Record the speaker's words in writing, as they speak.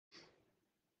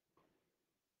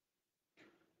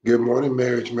Good morning,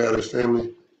 Marriage Matters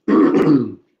family.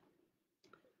 Maybe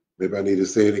I need to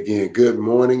say it again. Good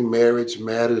morning, Marriage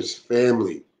Matters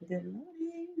family. Good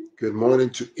morning. Good morning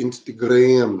to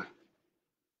Instagram.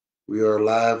 We are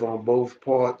live on both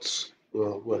parts,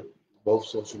 both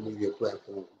social media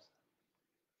platforms.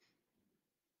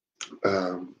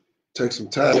 Take some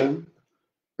time,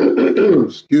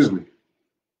 excuse me,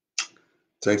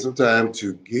 take some time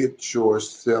to get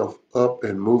yourself up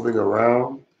and moving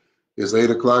around. It's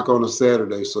 8 o'clock on a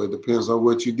Saturday, so it depends on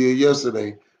what you did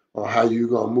yesterday on how you're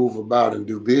going to move about and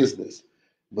do business.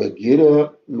 But get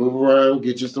up, move around,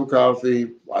 get you some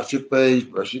coffee, wash your face,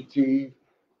 brush your teeth,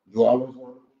 do all those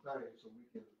wonderful things so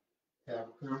we can have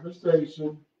a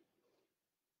conversation.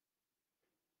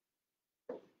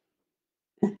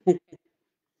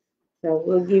 So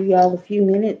we'll give y'all a few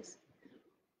minutes.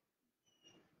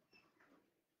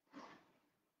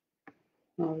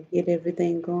 I'll get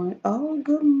everything going. Oh,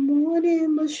 good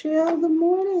morning, Michelle. Good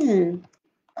morning.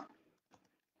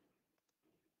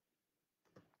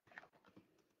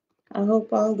 I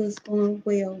hope all is going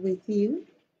well with you.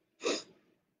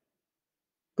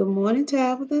 Good morning,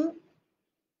 Tabitha.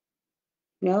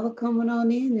 Y'all are coming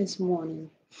on in this morning.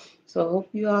 So I hope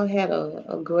you all had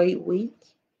a great week.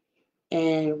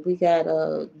 And we got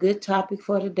a good topic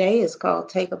for today. It's called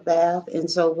Take a Bath. And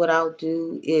so what I'll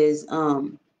do is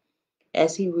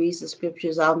as he reads the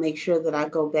scriptures, I'll make sure that I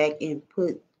go back and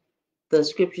put the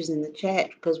scriptures in the chat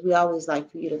because we always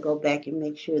like for you to go back and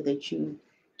make sure that you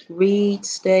read,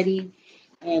 study,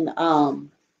 and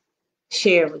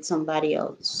share with somebody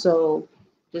else. So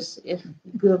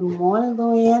good morning,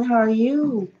 Luann. How are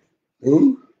you?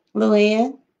 Who?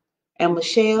 Luann and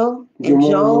Michelle Good and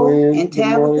morning, Joel Luann. and Good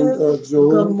morning, Tabitha. Good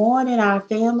Joel. morning, our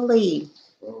family.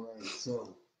 All right,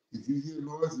 so if you hear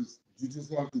noises, you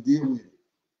just have to deal with it.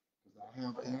 I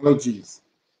have allergies,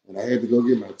 and I had to go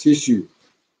get my tissue.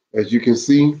 As you can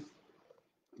see,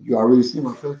 you already see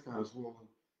my face kind of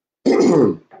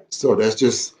swollen. So that's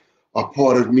just a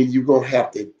part of me you're gonna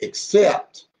have to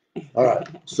accept. All right.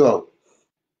 So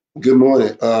good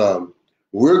morning.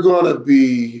 We're gonna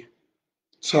be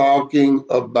talking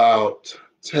about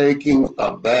taking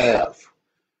a bath.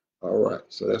 All right.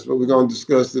 So that's what we're gonna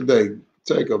discuss today.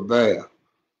 Take a bath.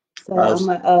 So All I'm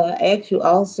right. gonna ask you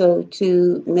also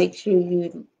to make sure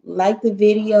you like the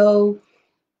video.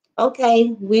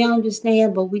 Okay, we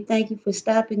understand, but we thank you for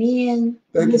stopping in,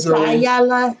 Thank you, Mr. Joel.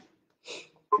 Ayala.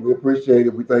 We appreciate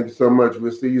it. We thank you so much.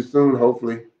 We'll see you soon,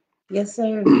 hopefully. Yes,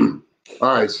 sir.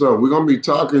 All right, so we're going to be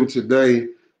talking today,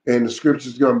 and the scripture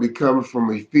is going to be coming from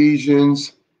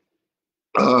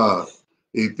uh,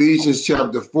 Ephesians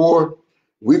chapter 4.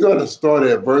 We're going to start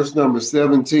at verse number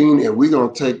 17, and we're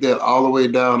going to take that all the way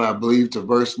down, I believe, to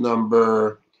verse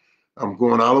number, I'm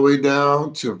going all the way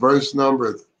down to verse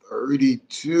number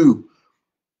 32.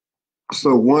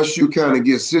 So once you kind of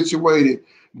get situated,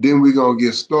 then we're going to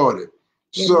get started.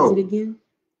 What is it So, again?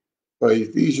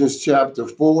 Ephesians chapter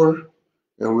 4,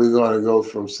 and we're going to go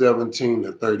from 17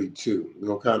 to 32. We're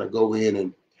going to kind of go in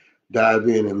and dive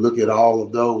in and look at all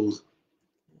of those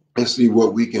and see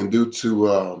what we can do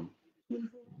to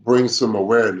bring some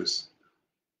awareness.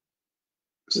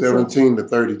 17 to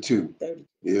 32. 30.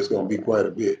 Yeah, it's going All to be right. quite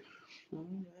a bit. All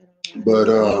right. But,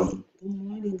 Good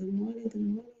morning. Good morning. Good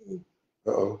morning.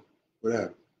 uh-oh, what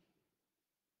happened?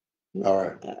 All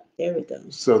right. There we go.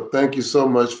 So thank you so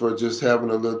much for just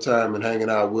having a little time and hanging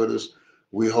out with us.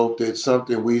 We hope that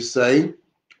something we say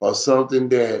or something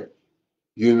that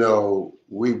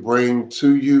we bring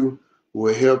to you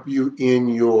will help you in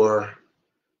your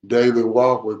daily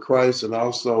walk with Christ and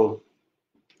also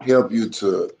help you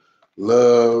to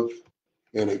love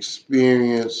and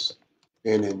experience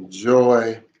and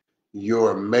enjoy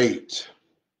your mate,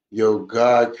 your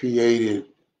God created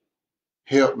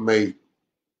helpmate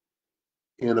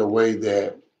in a way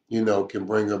that, can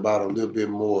bring about a little bit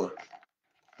more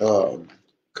um,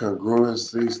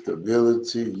 congruency,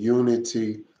 stability,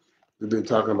 unity. We've been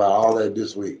talking about all that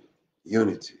this week,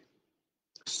 unity.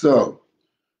 So,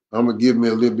 I'm gonna give me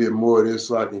a little bit more of this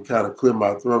so I can kind of clear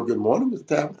my throat. Good morning, Miss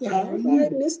Tabitha. How All are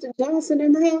right, you? Mr. Johnson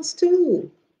in the house too.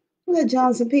 We got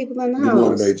Johnson people in the Good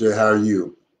morning, house. AJ. How are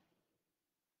you?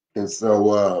 And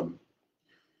so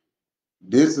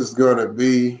this is gonna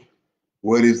be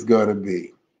what it's gonna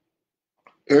be.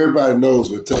 Everybody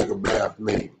knows what take a bath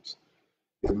means.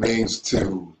 It means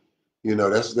to,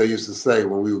 that's what they used to say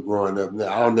when we were growing up.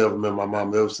 Now I don't never remember my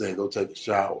mom ever saying go take a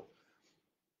shower.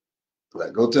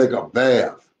 Like go take a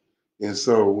bath. And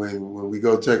so when we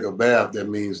go take a bath, that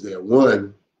means that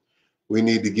one, we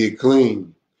need to get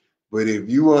clean. But if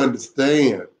you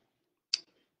understand,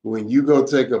 when you go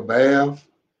take a bath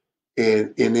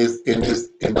And in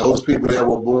those people that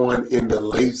were born in the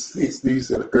late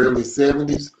 60s and early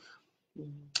 70s,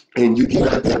 and you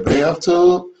get out that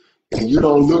bathtub and you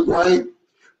don't look right,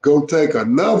 go take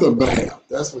another bath.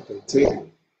 That's what they tell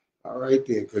you. All right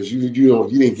then, because you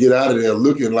didn't get out of there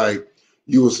looking like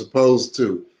you were supposed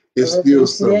to. It's Unless still they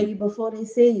smell some you before they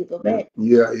see you, go back.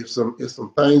 yeah, it's some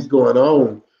things going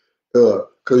on.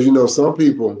 Because some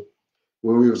people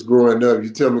when we was growing up, you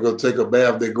tell them to go take a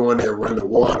bath, they go in there and run the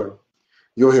water.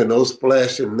 You don't hear no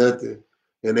splashing, nothing,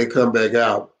 and they come back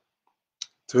out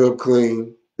tub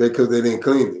clean because they didn't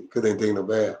clean it because they didn't take no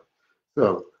bath.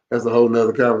 So that's a whole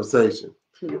nother conversation.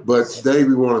 But today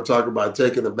we want to talk about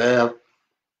taking a bath.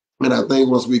 And I think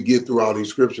once we get through all these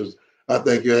scriptures, I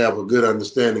think you'll have a good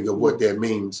understanding of what that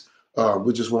means.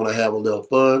 We just want to have a little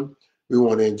fun. We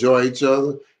want to enjoy each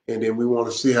other. And then we want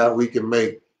to see how we can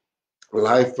make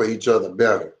life for each other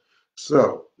better.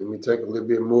 So let me take a little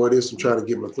bit more of this. I'm trying to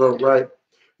get my throat right.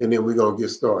 And then we're going to get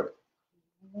started.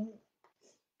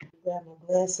 Got my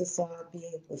glasses so I'll be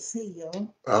able to see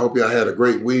y'all. I hope y'all had a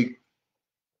great week.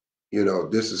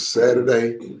 This is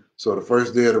Saturday. So the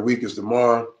first day of the week is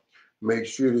tomorrow. Make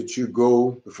sure that you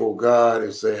go before God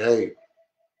and say, hey,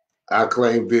 I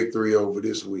claim victory over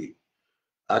this week.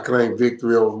 I claim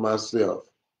victory over myself.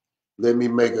 Let me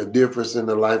make a difference in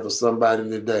the life of somebody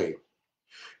today.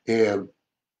 And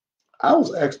I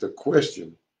was asked a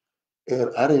question,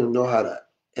 and I didn't know how to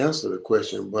answer the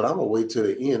question, but I'm gonna wait till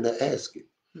the end to ask it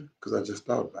because I just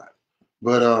thought about it.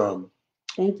 But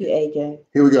Thank you, AJ.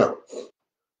 here we go.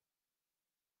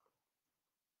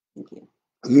 Thank you.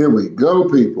 Here we go,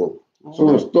 people. So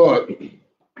I'm gonna start in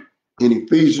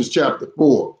Ephesians chapter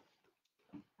 4,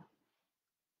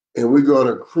 and we're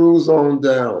gonna cruise on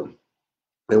down.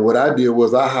 And what I did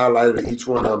was I highlighted each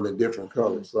one of them in different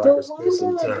colors so I could spend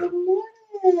some DeWanda, time. good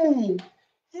morning.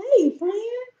 Hey,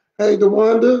 friend. Hey,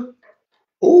 DeWanda.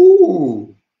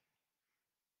 Ooh,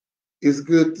 it's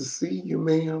good to see you,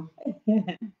 ma'am.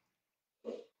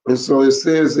 And so it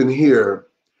says in here,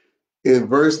 in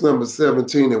verse number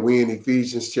 17, and we in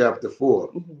Ephesians chapter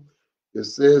 4, it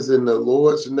says, in the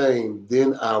Lord's name,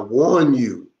 then I warn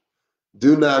you,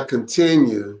 do not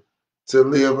continue to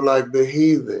live like the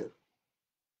heathen,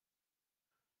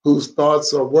 whose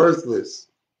thoughts are worthless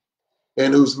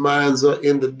and whose minds are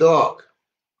in the dark.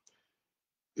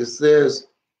 It says,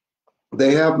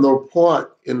 they have no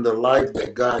part in the life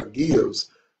that God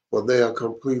gives, for they are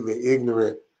completely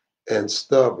ignorant and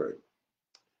stubborn.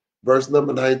 Verse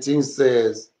number 19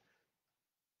 says,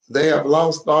 they have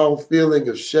lost all feeling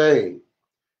of shame.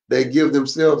 They give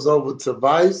themselves over to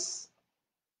vice,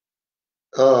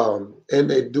 and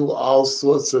they do all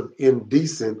sorts of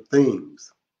indecent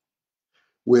things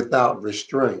without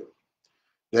restraint.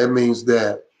 That means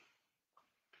that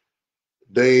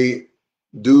they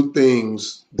do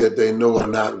things that they know are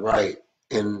not right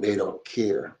and they don't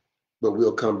care. But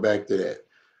we'll come back to that.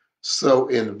 So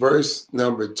in verse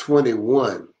number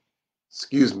 21,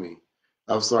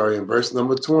 in verse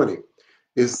number 20,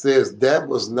 it says, that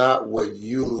was not what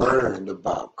you learned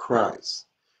about Christ.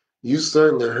 You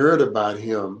certainly heard about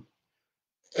him.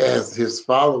 As his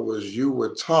followers, you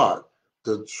were taught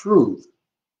the truth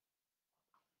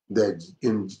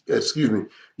you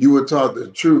were taught the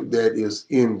truth that is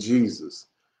in Jesus.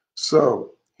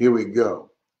 So here we go.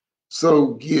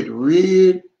 So get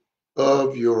rid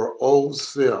of your old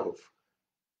self,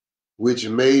 which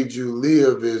made you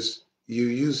live as you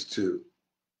used to.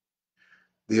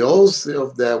 The old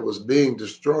self that was being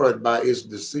destroyed by its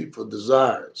deceitful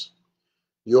desires.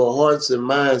 Your hearts and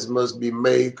minds must be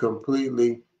made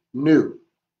completely new.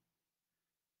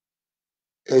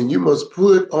 And you must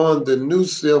put on the new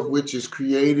self, which is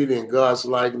created in God's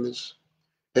likeness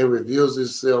and reveals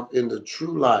itself in the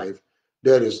true life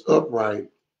that is upright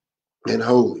and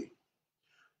holy.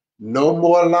 No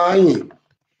more lying.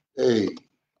 Hey.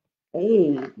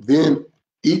 Then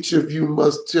each of you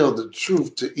must tell the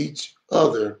truth to each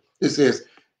other. It says,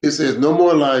 no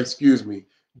more lying,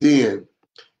 Then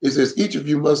it says, each of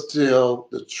you must tell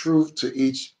the truth to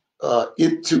each, I'll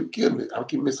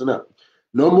keep messing up.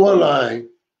 No more lying,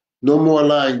 no more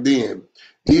lying then.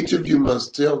 Each of you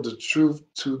must tell the truth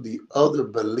to the other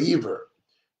believer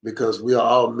because we are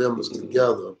all members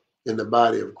together in the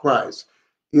body of Christ.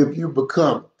 If you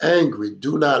become angry,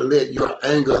 do not let your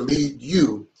anger lead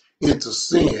you into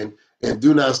sin, and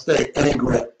do not stay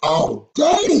angry all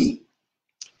day.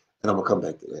 And I'm going to come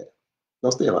back to that.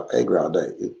 Don't stay angry all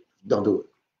day. Don't do it.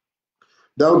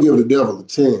 Don't give the devil a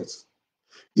chance.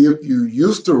 If you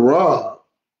used to rob,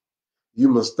 you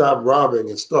must stop robbing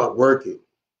and start working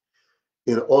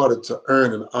in order to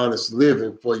earn an honest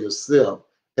living for yourself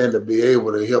and to be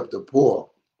able to help the poor.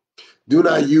 Do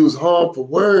not use harmful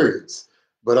words,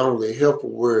 but only helpful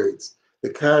words, the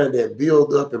kind that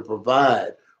build up and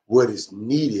provide what is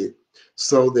needed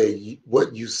so that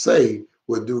what you say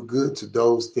will do good to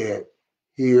those that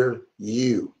hear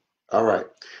you. All right.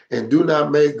 And do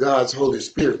not make God's Holy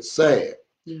Spirit sad.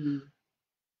 Mm-hmm.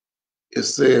 It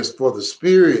says, for the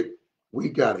Spirit, we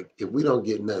got it. If we don't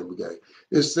get nothing, we got it.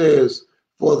 It says,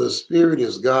 for the Spirit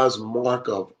is God's mark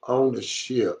of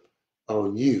ownership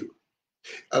on you.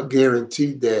 I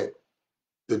guarantee that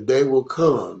the day will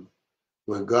come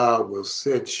when God will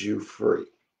set you free.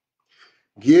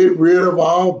 Get rid of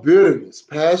all bitterness,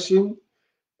 passion,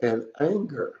 and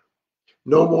anger.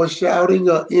 No more shouting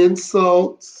or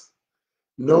insults.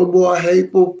 No more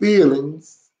hateful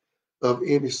feelings of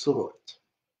any sort.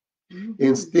 Mm-hmm.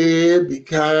 Instead, be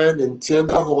kind and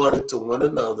tender-hearted to one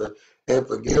another and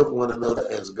forgive one another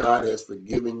as God has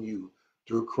forgiven you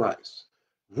through Christ.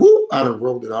 Whoop! I done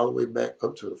rolled it all the way back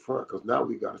up to the front because now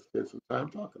we got to spend some time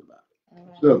talking about it. All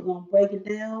right, so, we're going to break it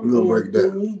down. We're going to break it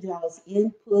down. We need y'all's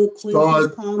input,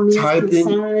 questions, comments,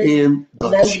 concerns. In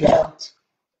the chat.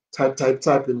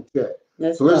 Type in the chat.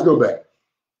 Let's go back.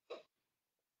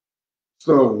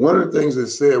 So one of the things it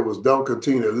said was don't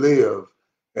continue to live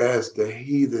as the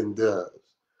heathen does.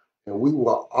 And we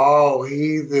were all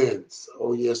heathens.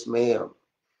 Oh, yes, ma'am.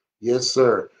 Yes,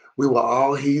 sir. We were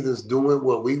all heathens doing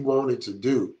what we wanted to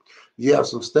do. You have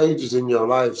some stages in your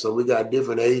life, so we got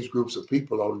different age groups of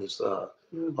people on this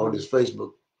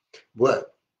Facebook.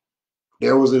 But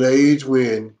there was an age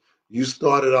when you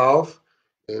started off,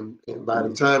 and by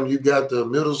the time you got to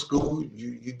middle school,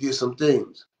 you did some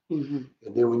things. Mm-hmm.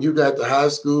 And then when you got to high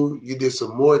school, you did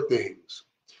some more things.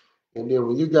 And then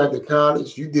when you got to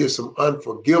college, you did some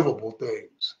unforgivable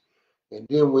things. And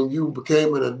then when you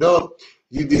became an adult,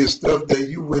 you did stuff that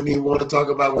you wouldn't even want to talk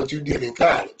about what you did in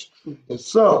college. And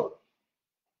so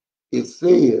it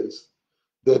says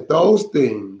that those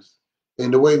things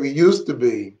and the way we used to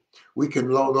be, we can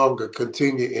no longer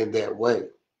continue in that way.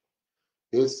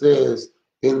 It says,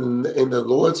 in the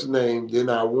Lord's name, then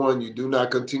I warn you, do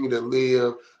not continue to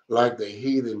live like the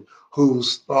heathen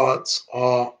whose thoughts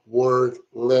are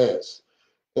worthless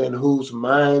and whose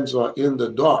minds are in the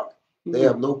dark. Mm-hmm. They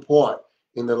have no part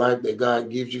in the life that God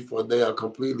gives you, for they are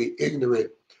completely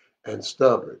ignorant and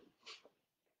stubborn.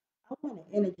 I want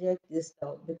to interject this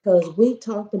though, because we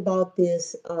talked about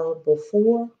this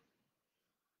before,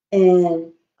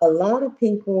 and a lot of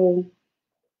people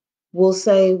will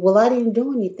say, well, I didn't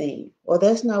do anything, or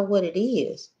that's not what it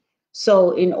is.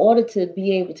 So in order to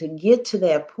be able to get to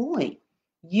that point,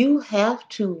 you have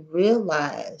to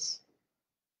realize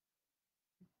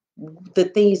the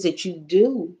things that you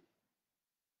do.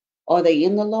 Are they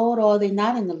in the Lord or are they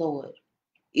not in the Lord?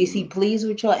 Is he pleased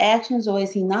with your actions or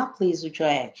is he not pleased with your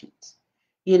actions?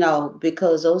 You know,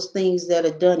 because those things that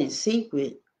are done in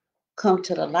secret come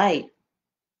to the light.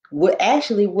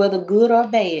 Whether good or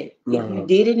bad, if you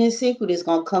did it in secret, it's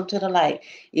going to come to the light.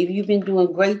 If you've been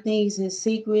doing great things in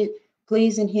secret,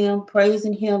 pleasing him,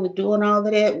 praising him, and doing all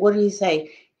of that, what did he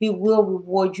say? He will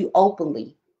reward you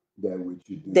openly.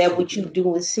 That which you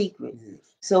do in secret. Yes.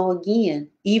 So again,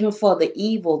 even for the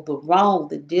evil, the wrong,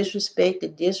 the disrespect, the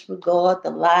disregard,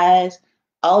 the lies,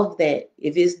 all of that,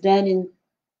 if it's done in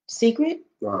secret,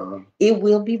 it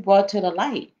will be brought to the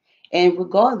light. And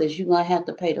regardless, you're going to have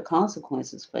to pay the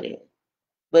consequences for that.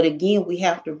 But again, we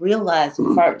have to realize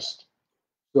it first.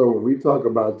 So when we talk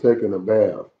about taking a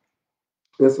bath,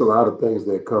 there's a lot of things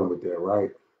that come with that,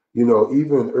 right? You know,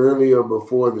 even earlier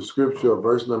before the scripture,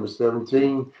 verse number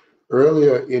 17,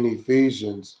 earlier in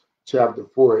Ephesians chapter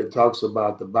 4, it talks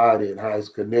about the body and how it's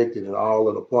connected, and all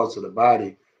of the parts of the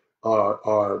body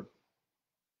are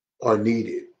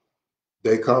needed.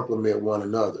 They complement one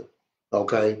another.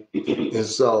 Okay. And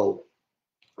so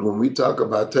when we talk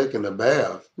about taking a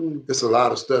bath, it's a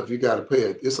lot of stuff you got to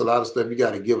pay. It's a lot of stuff you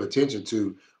got to give attention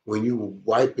to when you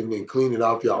wiping and cleaning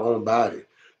off your own body.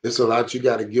 It's a lot you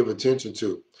got to give attention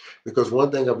to, because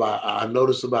one thing about I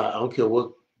notice about, I don't care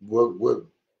what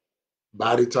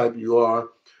body type you are,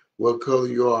 what color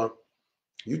you are,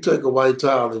 you take a white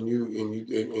towel and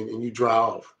you dry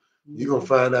off, you're gonna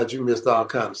find out you missed all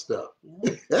kind of stuff.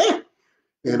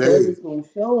 And the dirt is going to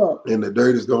show up. And the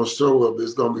dirt is going to show up.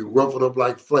 It's going to be ruffled up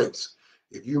like flakes.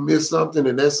 If you miss something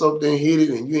and that something hit it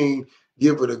and you ain't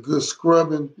give it a good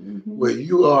scrubbing, where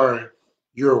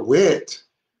you're wet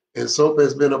and soap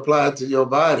has been applied to your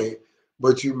body,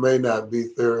 but you may not be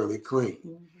thoroughly clean.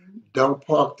 Don't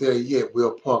park there yet.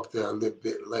 We'll park there a little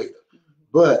bit later.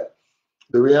 But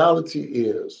the reality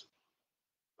is,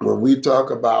 when we talk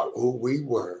about who we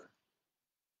were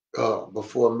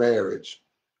before marriage,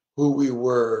 who we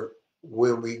were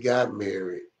when we got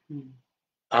married,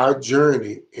 our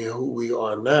journey and who we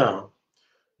are now,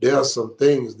 there are some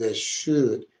things that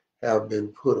should have been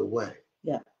put away.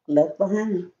 Yeah, left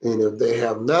behind. And if they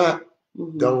have not,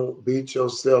 don't beat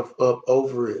yourself up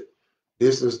over it.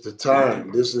 This is the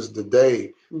time, this is the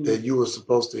day that you were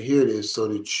supposed to hear this so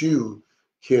that you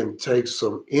can take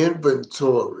some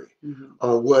inventory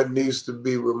on what needs to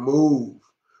be removed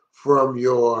from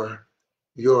your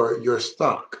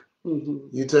stock.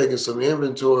 You're taking some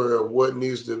inventory of what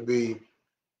needs to be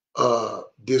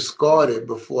discarded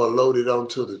before loaded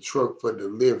onto the truck for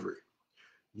delivery.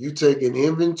 You take an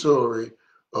inventory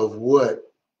of what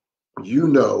you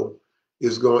know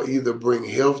is going to either bring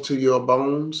health to your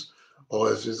bones,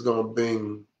 or if it's going to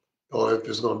bring, or if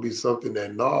it's going to be something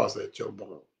that gnaws at your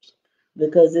bones.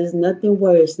 Because there's nothing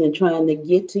worse than trying to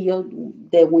get to your,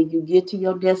 that when you get to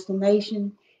your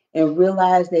destination and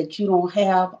realize that you don't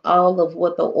have all of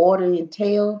what the order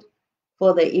entailed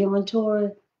for the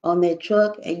inventory on that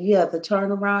truck and you have to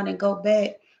turn around and go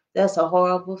back. That's a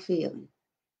horrible feeling.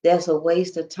 That's a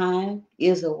waste of time,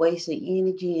 it's a waste of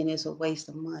energy, and it's a waste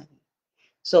of money.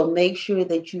 So make sure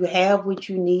that you have what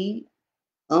you need,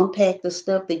 unpack the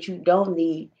stuff that you don't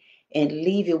need, and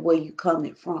leave it where you're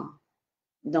coming from.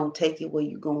 Don't take it where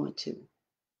you're going to.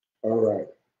 All right.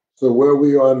 So where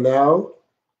we are now,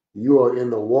 you are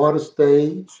in the water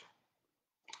stage.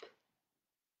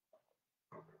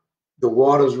 The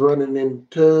water's running in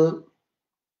the tub,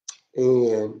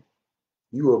 and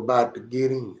you are about to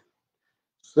get in.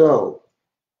 So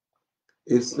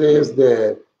it says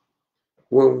that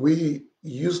when we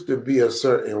used to be a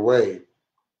certain way,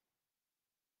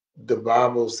 the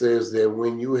Bible says that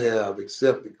when you have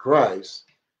accepted Christ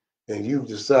and you've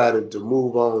decided to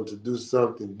move on to do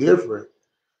something different,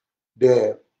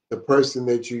 that the person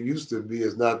that you used to be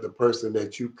is not the person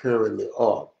that you currently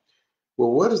are.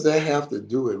 Well, what does that have to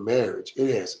do in marriage?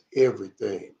 It has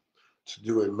everything to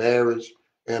do in marriage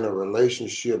and a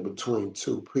relationship between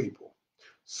two people.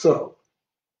 So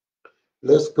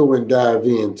let's go and dive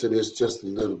into this just a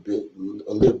little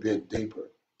bit deeper.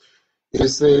 It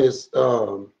says,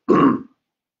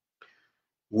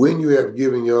 when you have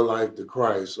given your life to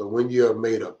Christ, or when you have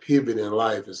made a pivot in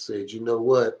life and said, you know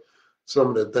what, some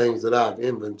of the things that I've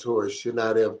inventoried should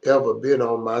not have ever been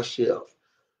on my shelf.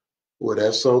 Well,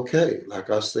 that's okay. Like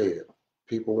I said,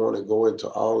 people want to go into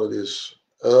all of this,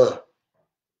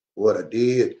 what I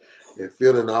did, and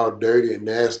feeling all dirty and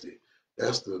nasty.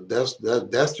 That's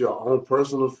your own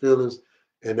personal feelings,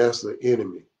 and that's the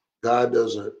enemy. God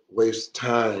doesn't waste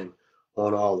time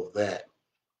on all of that.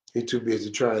 He's too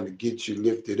busy trying to get you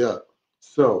lifted up.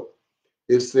 So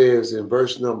it says in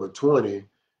verse number 20,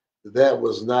 that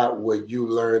was not what you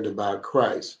learned about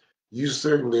Christ. You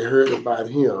certainly heard about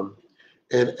him,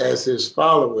 and as his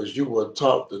followers, you were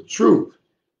taught the truth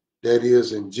that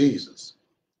is in Jesus.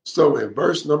 So in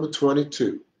verse number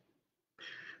 22,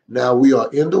 now we are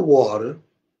in the water,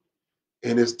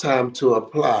 and it's time to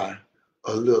apply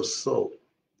a little soap.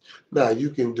 Now you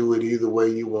can do it either way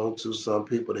you want to. Some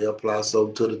people they apply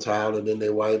soap to the towel and then they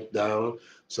wipe down.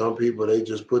 Some people they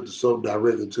just put the soap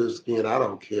directly to the skin. I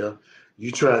don't care.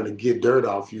 You trying to get dirt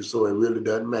off you, so it really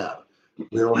doesn't matter.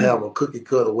 We don't have a cookie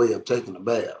cutter way of taking a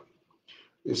bath.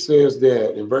 It says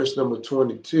that in verse number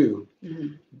 22,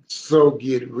 so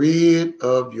get rid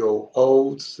of your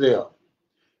old self,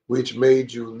 which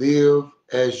made you live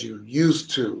as you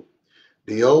used to.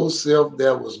 The old self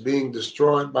that was being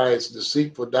destroyed by its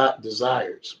deceitful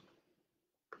desires.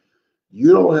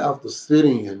 You don't have to sit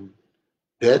in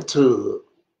that tub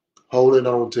holding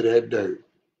on to that dirt.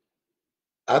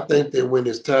 I think that when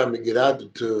it's time to get out the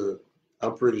tub,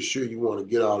 I'm pretty sure you want to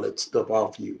get all that stuff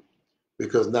off you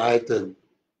because now it done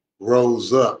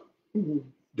rose up.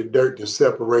 The dirt is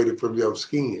separated from your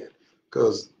skin.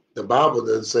 Because the Bible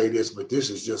doesn't say this, but this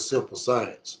is just simple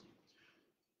science.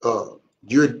 Well,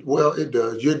 it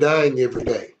does. You're dying every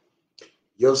day.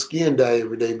 Your skin die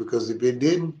every day because if it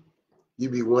didn't,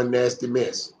 you'd be one nasty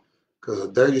mess. Because a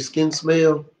dirty skin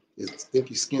smell is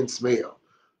stinky skin smell.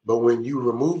 But when you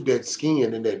remove that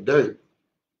skin and that dirt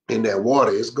in that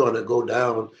water, it's going to go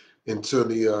down into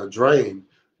the drain.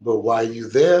 But while you're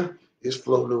there, it's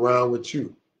floating around with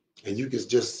you. And you can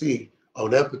just see on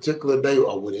that particular day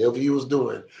or whatever you was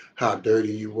doing, how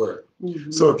dirty you were.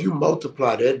 So if you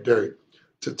multiply that dirt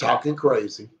to talking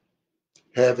crazy,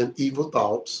 having evil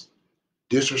thoughts,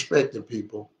 disrespecting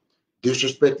people,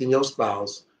 disrespecting your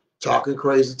spouse, talking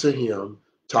crazy to him,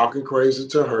 talking crazy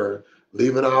to her,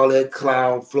 leaving all that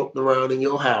cloud floating around in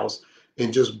your house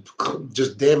and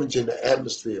just damaging the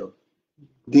atmosphere,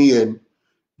 then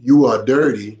you are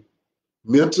dirty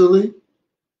mentally,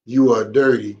 you are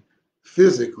dirty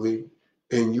physically,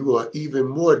 and you are even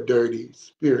more dirty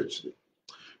spiritually.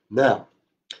 Now,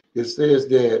 it says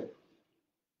that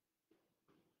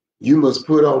you must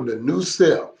put on the new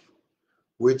self,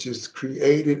 which is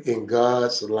created in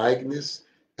God's likeness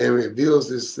and reveals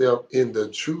itself in the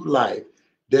true life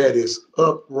that is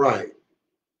upright.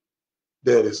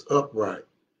 That is upright.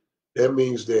 That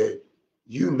means that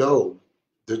you know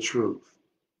the truth.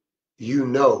 You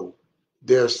know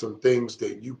there's some things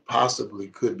that you possibly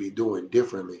could be doing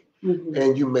differently,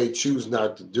 and you may choose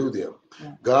not to do them.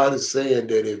 Yeah. God is saying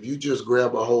that if you just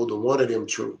grab a hold of one of them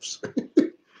truths,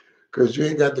 because you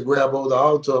ain't got to grab hold of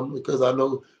all of them, because I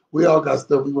know we all got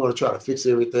stuff we want to try to fix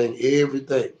everything,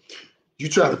 everything. You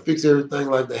try to fix everything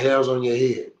like the hairs on your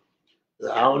head.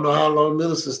 I don't know how long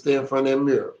Millicent stay in front of that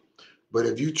mirror, but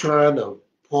if you trying to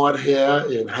part hair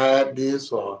and hide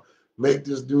this or make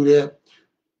this do that,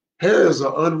 hair is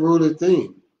an unruly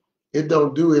thing. It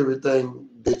don't do everything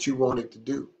that you want it to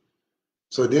do.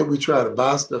 So then we try to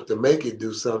buy stuff to make it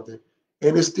do something,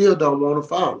 and it still don't want to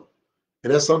follow.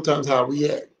 And that's sometimes how we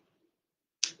act.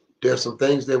 There's some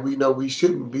things that we know we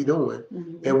shouldn't be doing,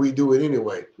 and we do it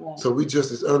anyway. Right. So we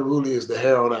just as unruly as the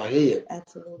hair on our head.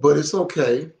 Absolutely. But it's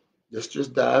okay. Let's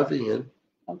just dive in.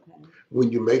 Okay.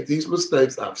 When you make these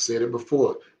mistakes, I've said it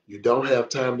before, you don't have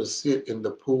time to sit in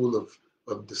the pool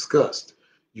of disgust.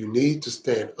 You need to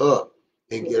stand up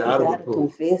and get out of the pool.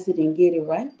 Confess it and get it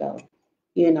right, though.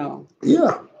 You know.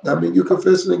 Yeah. I mean, you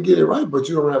confess it and get it right, but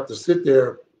you don't have to sit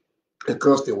there and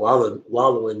constantly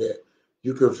wallow in that.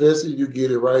 You confess it, you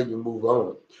get it right, you move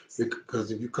on.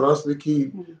 Because if you constantly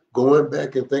keep going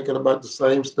back and thinking about the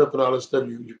same stuff and all that stuff,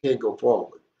 you can't go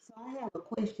forward. So I have a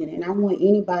question, and I want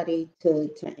anybody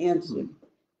to answer.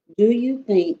 Do you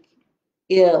think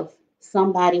if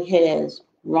somebody has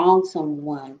wronged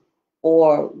someone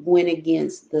or went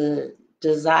against the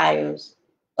desires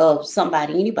of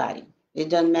somebody, anybody, it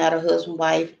doesn't matter, husband,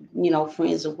 wife,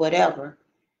 friends or whatever,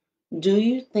 do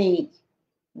you think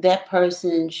that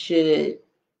person should,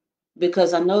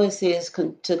 because I know it says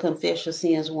to confess your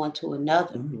sins one to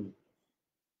another,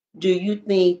 do you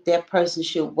think that person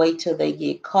should wait till they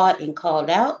get caught and called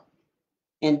out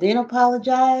and then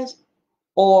apologize,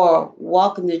 or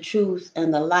walk in the truth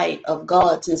and the light of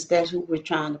God, since that's who we're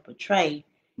trying to portray,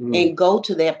 and go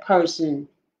to that person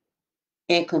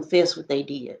and confess what they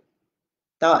did?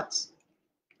 Thoughts?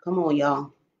 Come on,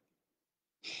 y'all.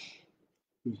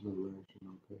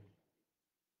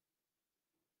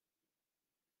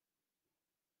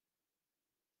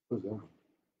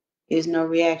 Is no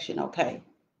reaction, okay.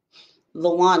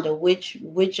 Lawanda, which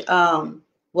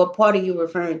what part are you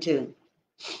referring to?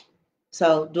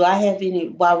 So do I have any,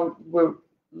 while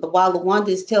Lawanda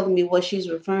is telling me what she's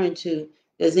referring to,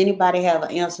 does anybody have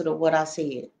an answer to what I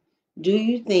said? Do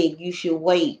you think you should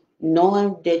wait,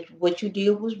 knowing that what you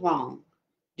did was wrong?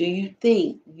 Do you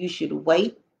think you should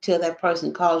wait till that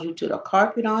person calls you to the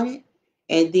carpet on it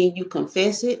and then you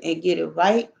confess it and get it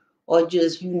right? Or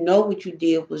just what you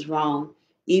did was wrong,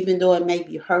 even though it may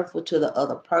be hurtful to the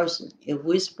other person? If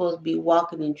we're supposed to be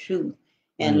walking in truth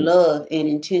and love and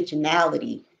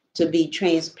intentionality, to be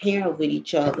transparent with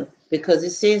each other, because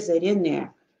it says that in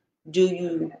there, do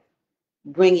you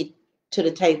bring it to the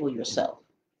table yourself?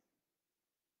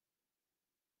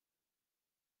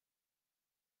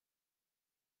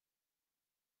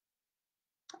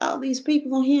 All these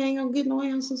people on here ain't gonna get no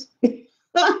answers. It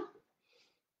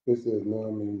says no,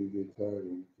 I mean you get tired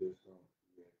and you just don't.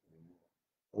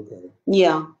 Okay.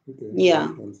 Yeah. Okay. Yeah.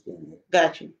 I understand that.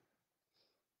 Got you.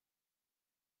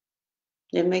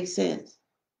 That makes sense.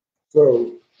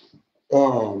 So,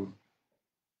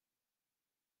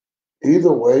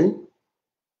 either way,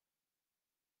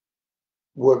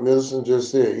 what Millicent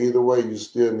just said, either way, you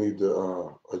still need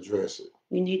to address it.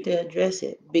 You need to address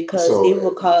it, because it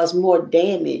will cause more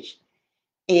damage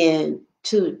and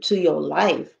to your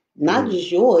life, not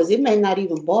just yours. It may not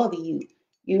even bother you.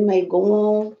 You may go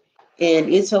on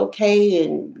and it's okay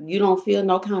and you don't feel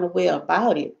no kind of way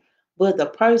about it. But the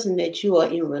person that you are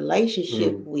in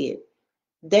relationship with,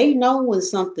 they know when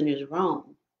something is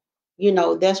wrong.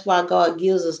 That's why God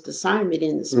gives us discernment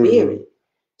in the spirit.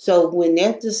 So when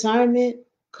that discernment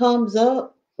comes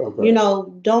up, okay,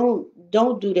 don't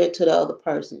do that to the other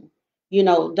person.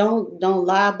 Don't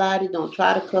lie about it. Don't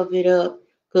try to cover it up,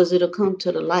 because it'll come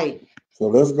to the light. So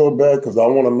let's go back, because I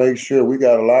want to make sure we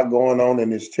got a lot going on in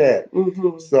this chat.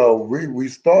 So we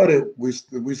started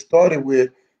with,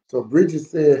 so Bridget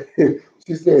said,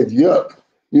 she said yuck,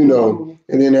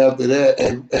 and then after that,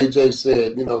 and AJ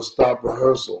said, stop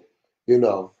rehearsal, then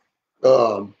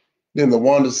the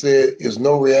one that said is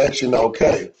no reaction,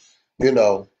 okay,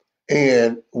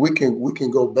 and we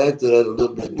can go back to that a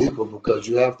little bit deeper, because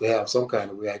you have to have some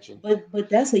kind of reaction. But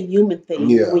that's a human thing.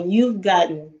 Yeah. When you've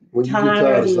gotten when you get tired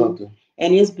tired of something.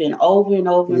 and it's been over and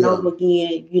over and Yeah. over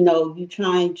again, you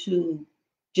trying to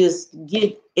just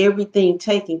get everything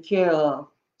taken care of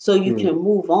so you Mm, can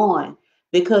move on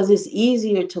because it's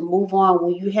easier to move on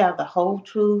when you have the whole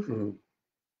truth mm,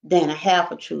 than a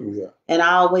half a truth. yeah. And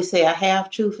I always say a half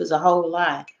truth is a whole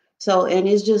lie. So, and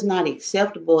it's just not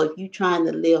acceptable if you're trying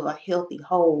to live a healthy,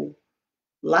 whole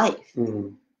life.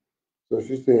 Mm. So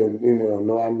she said,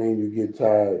 no, I mean you get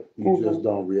tired, you just Hmm.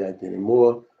 don't react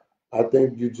anymore. I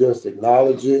think you just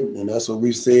acknowledge it, and that's what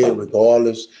we said,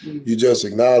 regardless, you just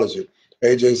acknowledge it.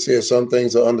 AJ said some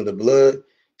things are under the blood.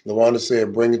 LaWanda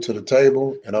said bring it to the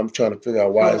table, and I'm trying to figure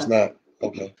out why Hold it's on. not.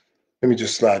 Okay. Let me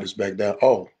just slide this back down.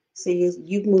 Oh, See,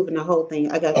 you moving the whole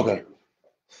thing. I got you. okay.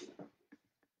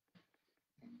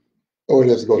 Oh, it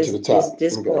has to go to This the this top.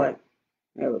 this Okay. part.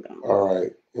 There we go. All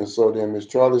right. And so then Miss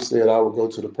Charlie said, I would go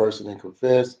to the person and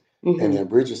confess. And Hmm. then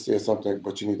Bridget said something,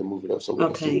 but you need to move it up so we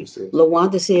can see what Okay. it says.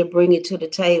 LaWanda said, bring it to the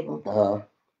table. Uh-huh.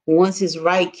 Once it's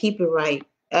right, keep it right.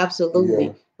 Yeah.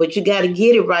 Absolutely. But you got to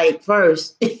get it right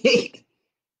first.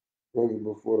 Bring it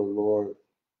before the Lord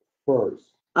first.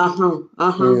 Uh-huh.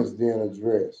 Uh-huh. Cleanse then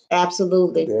address.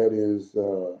 Absolutely. That is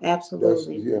that's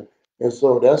Absolutely. yeah. And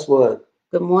so that's what,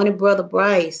 Good morning, Brother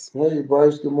Bryce. hey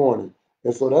Bryce, good morning.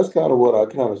 And so that's kind of what I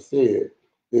kind of said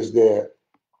is that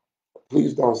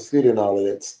please don't sit in all of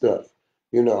that stuff.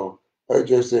 You know, I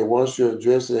just said once you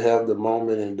address it, have the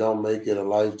moment and don't make it a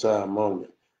lifetime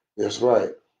moment. That's right.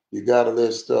 You got to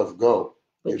let stuff go.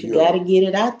 But If you got you're, to get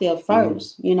it out there mhm,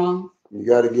 first. you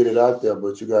got to get it out there,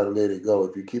 but you got to let it go.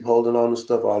 If you keep holding on to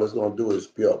stuff, all it's going to do is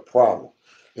be a problem.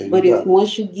 And you But if got,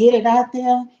 once you get it out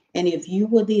there, and if you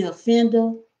were the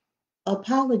offender,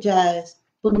 apologize,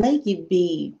 but make it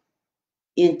be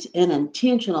an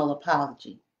intentional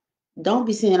apology. Don't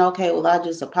be saying, okay, well, I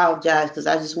just apologize because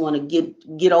I just want to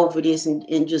get over this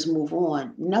and just move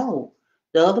on. No,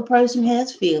 the other person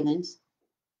has feelings.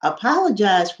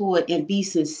 Apologize for it and be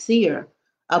sincere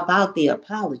about the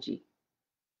apology.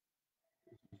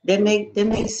 That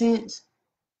makes sense.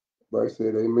 Bryce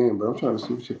said amen, but I'm trying to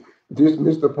see what you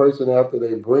dismiss the person after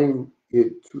they bring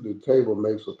it to the table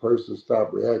makes a person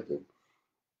stop reacting.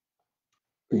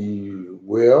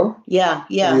 Well, Yeah,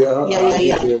 yeah, yeah, yeah, I yeah, get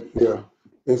yeah. that. Yeah.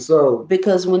 And so,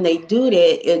 Because when they do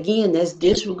that, again, that's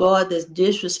disregard, that's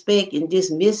disrespect and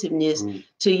dismissiveness mm,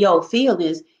 to your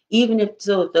feelings. Even if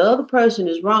the other person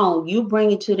is wrong, you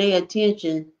bring it to their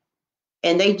attention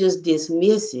and they just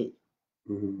dismiss it.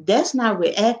 mm, That's not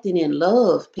reacting in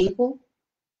love, people.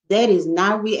 That is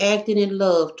not reacting in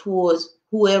love towards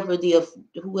whoever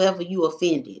you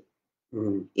offended.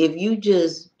 mm, If you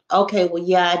just okay, well,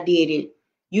 yeah, I did it.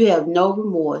 You have no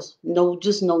remorse,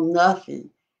 just no nothing,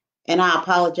 and I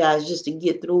apologize just to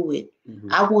get through it.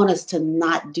 mm. I want us to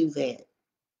not do that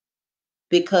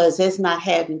because that's not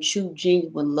having true,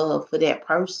 genuine love for that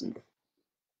person.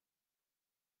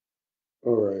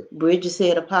 All right. Bridget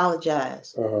said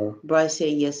apologize. Uh-huh. Bryce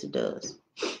said yes, it does.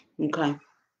 Okay.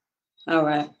 All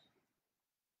right.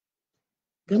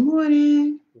 Good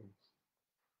morning.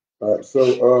 All right.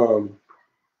 So,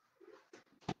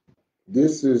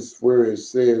 this is where it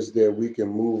says that we can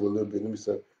move a little bit. Let me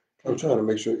say, I'm Okay. trying to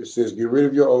make sure it says, get rid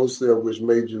of your old self, which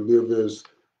made you live as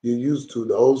you used to,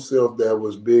 the old self that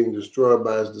was being destroyed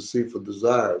by its deceitful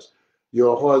desires.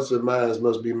 Your hearts and minds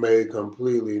must be made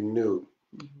completely new.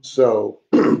 So,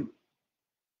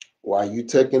 while you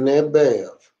taking that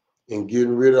bath and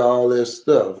getting rid of all that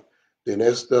stuff, then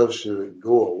that stuff should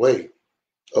go away.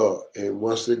 And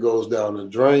once it goes down the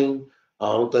drain,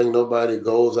 I don't think nobody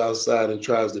goes outside and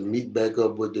tries to meet back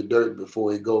up with the dirt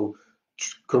before it go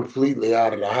completely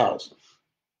out of the house.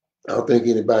 I don't think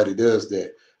anybody does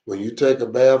that. When you take a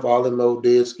bath, all them old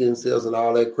dead skin cells and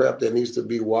all that crap that needs to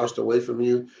be washed away from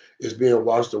you is being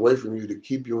washed away from you to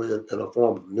keep you in a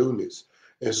form of newness.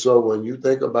 And so when you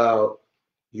think about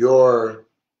your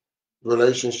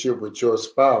relationship with your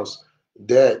spouse,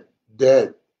 that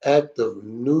that act of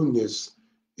newness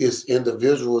is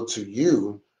individual to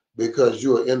you because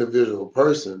you're an individual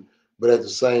person, but at the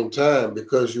same time,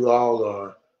 because you all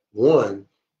are one,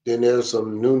 then there's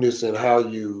some newness in how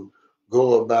you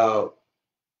go about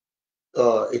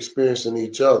experiencing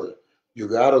each other. You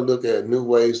got to look at new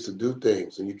ways to do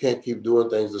things, and you can't keep doing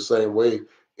things the same way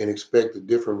and expect a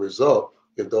different result.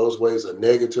 If those ways are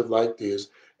negative like this,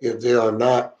 if they are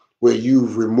not where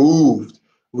you've removed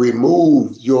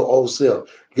your old self,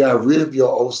 got rid of your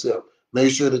old self,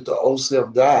 make sure that the old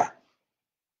self die.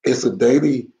 It's a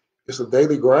daily, it's a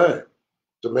daily grind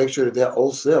to make sure that that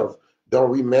old self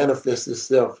don't remanifest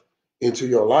itself into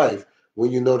your life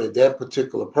when you know that that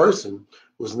particular person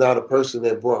was not a person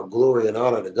that brought glory and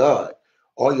honor to God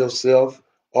or yourself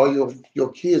or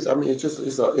your kids. I mean, it's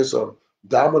a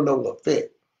domino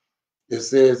effect. It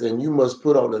says, and you must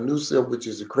put on a new self, which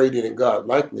is created in God's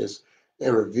likeness,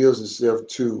 and it reveals itself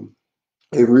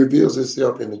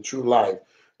in the true life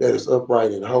that is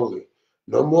upright and holy.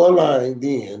 No more lying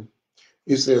then.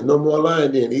 He says, no more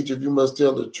lying then. Each of you must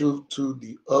tell the truth to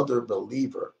the other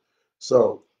believer.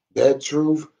 So that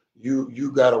truth,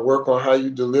 you got to work on how you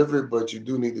deliver it, but you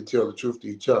do need to tell the truth to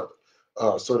each other.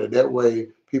 So that way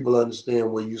people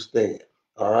understand where you stand.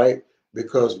 All right?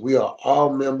 Because we are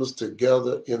all members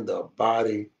together in the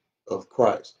body of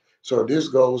Christ. So this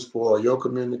goes for your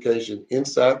communication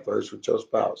inside first with your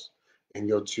spouse and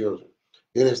your children.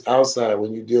 Then it's outside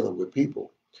when you're dealing with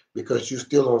people because you're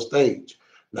still on stage.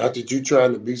 Not that you're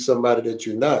trying to be somebody that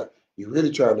you're not. You're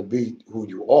really trying to be who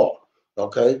you are.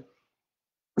 Okay?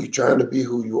 You're trying to be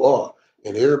who you are.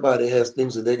 And everybody has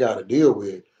things that they got to deal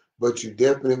with. But you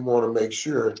definitely want to make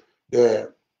sure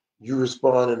that you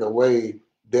respond in a way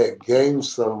that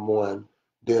gains someone,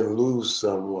 then lose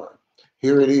someone.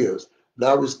 Here it is.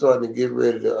 Now we're starting to get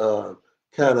ready to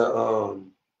kind of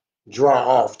dry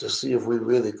off to see if we're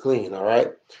really clean. All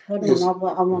right? Hold on, It's, I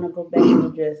want to go back and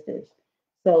address this.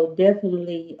 So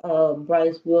definitely,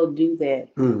 Bryce will do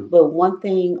that. mm, But one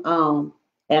thing,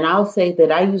 and I'll say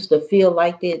that I used to feel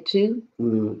like that too.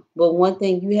 mm, But one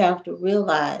thing you have to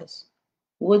realize,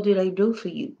 what do they do for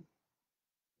you?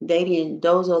 They didn't,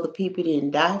 those other people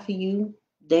didn't die for you.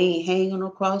 They ain't hanging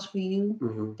across for you.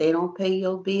 mm-hmm. They don't pay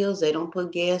your bills. They don't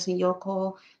put gas in your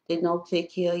car. They don't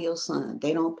take care of your son.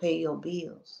 They don't pay your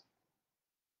bills.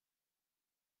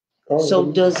 Oh,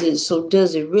 So does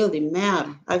it really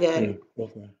matter? I got it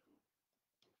okay.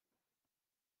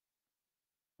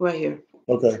 right here.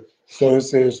 Okay. So it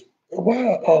says,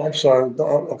 wow. Oh, I'm sorry. No,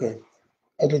 okay.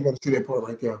 I just want to see that part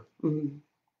right there. Hmm.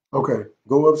 Okay.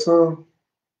 Go up some.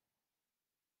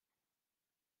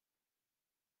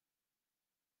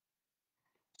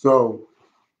 So,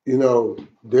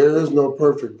 there is no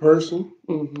perfect person.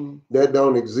 Hmm. That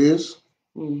don't exist.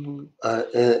 Hmm.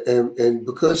 And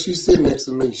because she's sitting next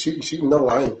to me, she know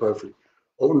I ain't perfect.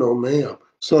 Oh no, ma'am.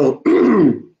 So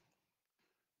the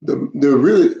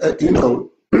really,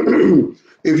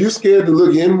 if you're scared to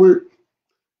look inward,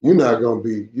 you're not gonna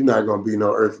be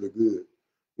no earthly good.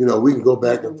 We can go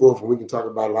back and forth and we can talk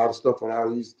about a lot of stuff on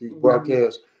all these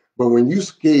broadcasts, but when you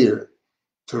scared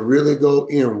to really go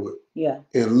inward, Yeah.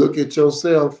 and look at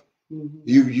yourself, Hmm.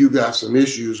 you got some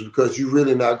issues because you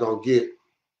really not gonna get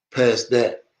past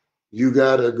that. You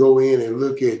gotta go in and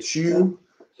look at you,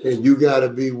 and you gotta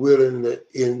be willing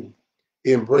to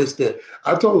embrace that.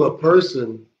 I told a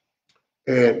person,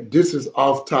 and this is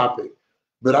off topic,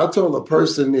 but I told a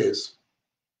person this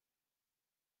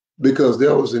because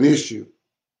there was an issue,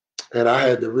 and I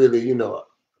had to really,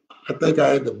 I think I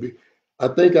had to be, I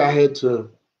think I had to,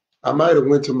 I might have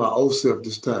went to my old self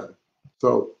this time.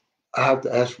 So I have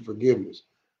to ask for forgiveness.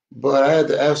 But I had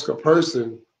to ask a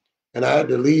person, and I had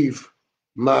to leave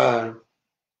my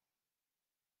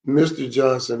Mr.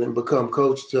 Johnson and become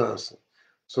Coach Johnson.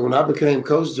 So when I became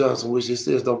Coach Johnson, which it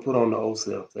says don't put on the old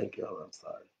self, thank y'all, I'm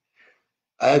sorry.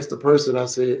 I asked the person, I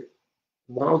said,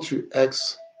 why don't you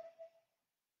ask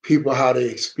people how they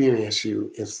experience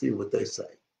you and see what they say?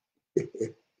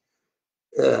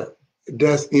 Yeah,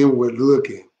 that's inward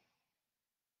looking.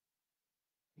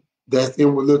 That's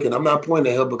inward looking. I'm not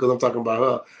pointing at her because I'm talking about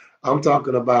her. I'm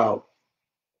talking about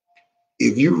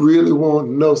if you really want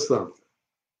to know something,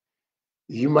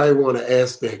 you might want to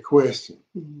ask that question.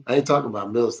 Mm-hmm. I ain't talking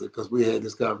about Millicent because we had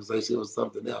this conversation with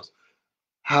something else.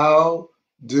 How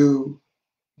do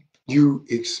you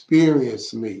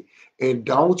experience me? And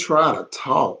don't try to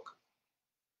talk.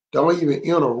 Don't even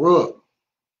interrupt.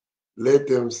 Let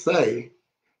them say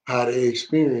how they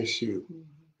experience you. Mm-hmm.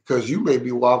 Because you may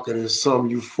be walking in some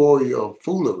euphoria of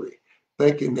foolery,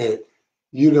 thinking that,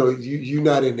 you're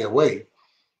not in their way.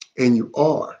 And you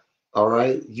are. All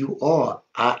right? You are.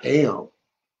 I am.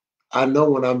 I know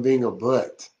when I'm being a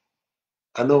butt.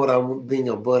 I know when I'm being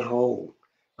a butthole.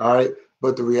 All right.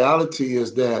 But the reality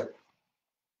is that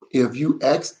if you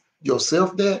ask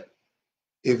yourself that,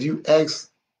 if you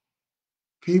ask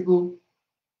people,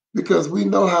 because we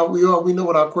know how we are, we know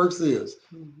what our quirks is.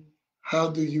 Mm-hmm. How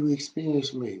do you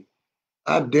experience me?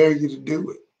 I dare you to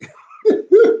do it.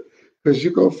 Because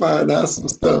you're going to find out some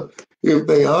stuff if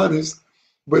they honest.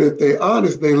 But if they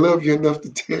honest, they love you enough to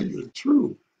tell you the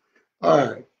truth. All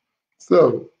right.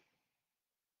 So,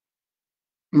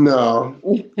 no.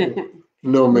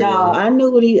 No, ma'am. No, I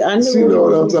knew what he. I knew She what he know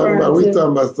what I'm was talking about. referring We to.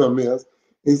 talking about something else.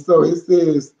 And so it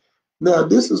says, now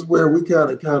this is where we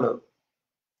kind of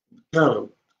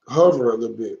hover a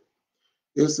little bit.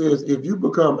 It says, if you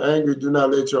become angry, do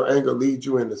not let your anger lead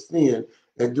you into sin.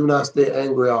 and do not stay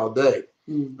angry all day.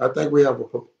 I think we have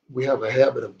a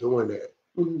habit of doing that.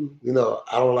 You know,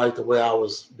 I don't like the way I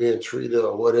was being treated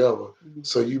or whatever.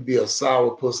 So you be a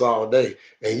sourpuss all day,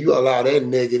 and you allow that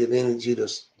negative energy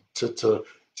to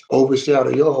overshadow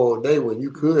your whole day when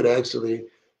you could actually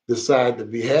decide to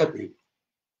be happy,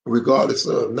 regardless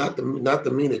of not to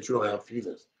mean that you don't have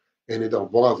feelings and it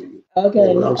don't bother you. But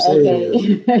Okay,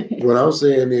 okay. what I'm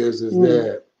saying is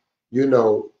that you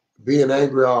know being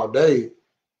angry all day,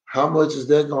 how much is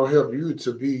that gonna help you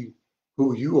to be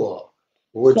who you are,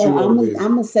 what So you I'm want gonna to I'm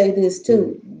gonna say this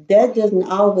too. That doesn't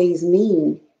always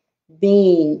mean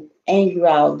being angry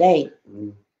all day.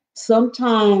 be?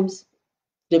 Sometimes,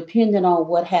 depending on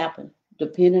what happened,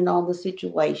 depending on the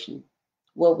situation,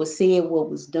 what was said, what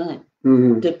was done,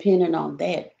 depending on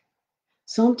that.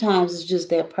 Sometimes it's just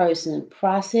that person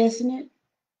processing it,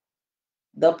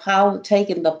 the power,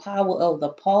 taking the power of the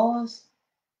pause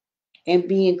and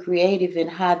being creative in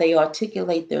how they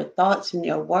articulate their thoughts and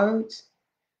their words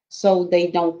so they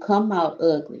don't come out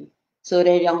ugly, so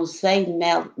they don't say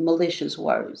malicious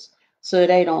words, so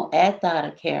they don't act out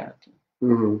of character.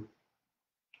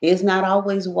 It's not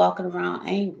always walking around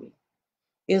angry.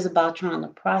 It's about trying to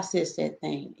process that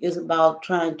thing. It's about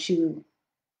trying to,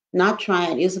 not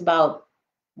trying, it's about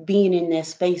being in that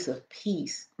space of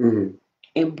peace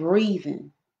and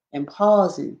breathing and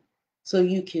pausing so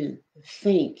you can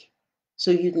think,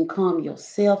 so you can calm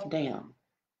yourself down.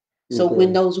 So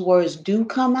when those words do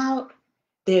come out,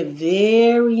 they're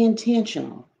very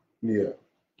intentional. Yeah.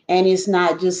 And it's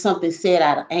not just something said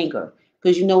out of anger.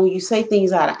 Because you know, when you say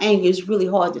things out of anger, it's really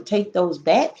hard to take those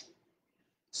back.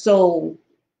 So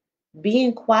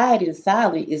being quiet and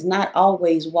silent is not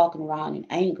always walking around in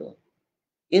anger.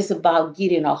 It's about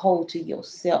getting a hold to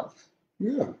yourself.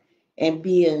 Yeah. And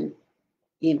being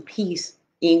in peace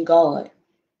in God.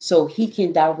 So he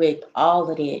can direct all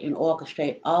of that and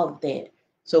orchestrate all of that.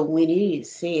 So when it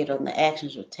is said and the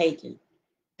actions are taken,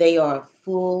 they are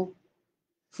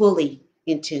fully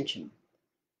intentional.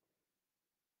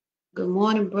 Good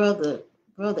morning, Brother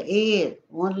Ed.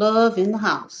 One love in the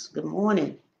house. Good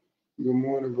morning. Good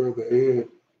morning, Brother Ed.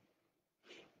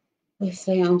 They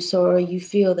say I'm sorry you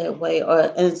feel that way,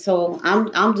 or and so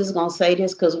I'm just gonna say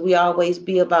this because we always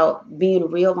be about being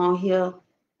real on here.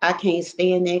 I can't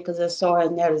stand that because that's sorry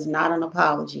and that is not an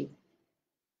apology.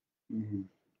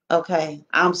 Okay,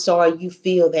 I'm sorry you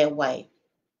feel that way,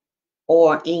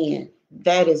 or and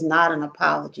that is not an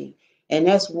apology. And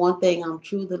that's one thing I'm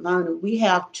truly learning. We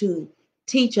have to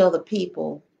teach other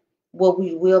people what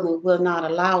we will and will not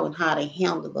allow and how to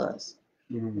handle us.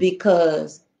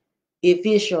 Because if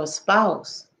it's your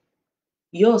spouse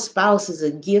is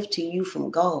a gift to you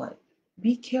from God.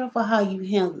 Be careful how you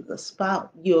handle the spouse,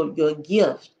 your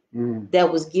gift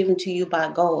that was given to you by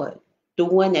God. The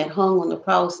one that hung on the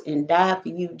cross and died for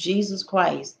you, Jesus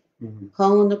Christ,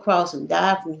 hung on the cross and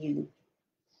died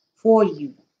for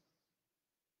you.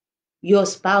 Your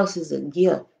spouse is a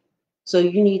gift. So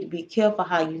you need to be careful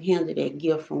how you handle that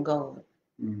gift from God.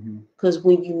 Because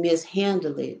when you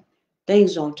mishandle it,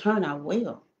 things don't turn out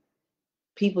well.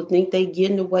 People think they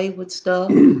getting away with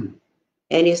stuff and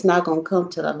it's not going to come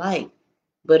to the light.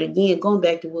 But again, going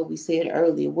back to what we said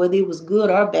earlier, whether it was good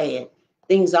or bad,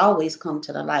 things always come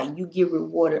to the light. You get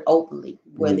rewarded openly,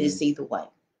 whether it's either way.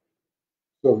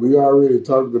 So we already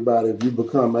talked about if you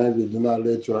become angry, do not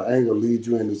let your anger lead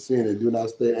you into sin, and do not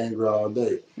stay angry all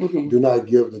day. Do not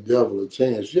give the devil a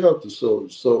chance. You have to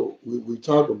so we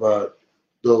talk about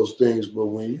those things, but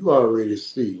when you already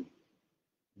see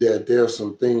that there's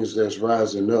some things that's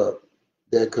rising up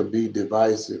that could be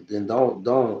divisive, then don't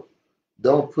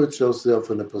put yourself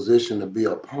in a position to be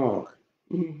a pawn,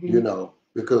 you know,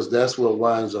 because that's what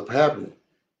winds up happening.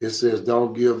 It says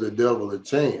don't give the devil a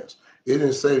chance. It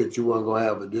didn't say that you weren't going to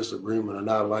have a disagreement or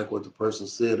not like what the person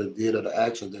said or did or the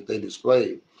action that they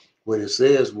displayed. What it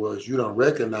says was you don't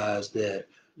recognize that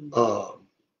uh,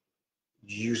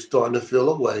 you starting to feel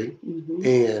a way,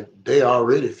 and they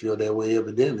already feel that way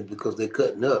evidently because they're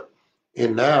cutting up.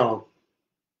 And now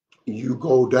you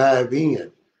go dive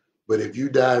in. But if you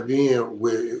dive in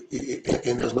where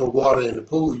and there's no water in the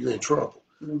pool, you're in trouble.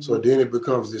 So then it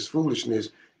becomes this foolishness,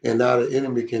 and now the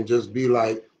enemy can just be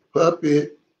like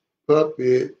puppet,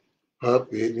 puppet,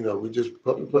 puppet. You know, we just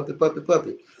puppet, puppet, puppet,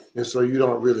 puppet, and so you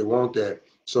don't really want that.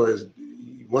 So as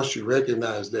once you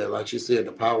recognize that, like she said,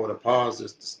 the power of the pause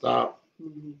is to stop,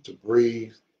 to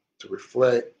breathe, to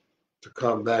reflect, to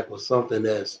come back with something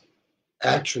that's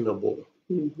actionable,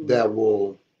 that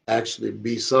will actually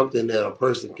be something that a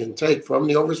person can take from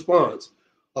your response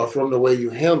or from the way you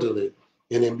handle it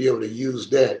and then be able to use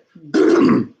that.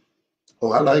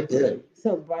 Oh, I like that.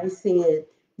 So Bryce said,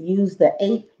 use the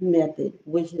eighth method,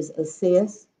 which is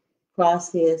assess,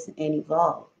 process, and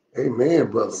evolve. Amen,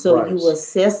 Brother So you Bryce.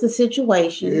 assess the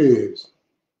situation, Yes.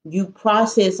 you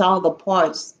process all the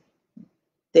parts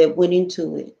that went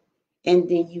into it, and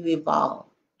then you evolve.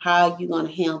 How are you going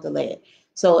to handle that?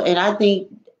 So, and I think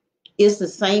it's the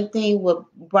same thing with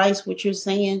Bryce, what you're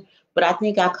saying, but I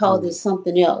think I called it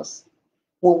something else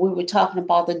when we were talking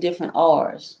about the different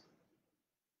R's.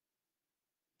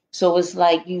 So it's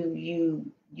like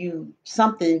you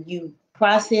something you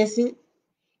process it,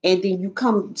 and then you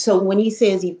come. So when he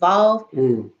says evolve,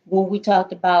 when we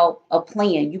talked about a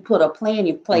plan, you put a plan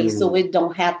in place so it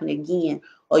don't happen again,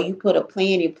 or you put a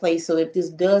plan in place so if this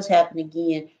does happen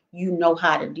again, you know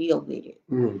how to deal with it.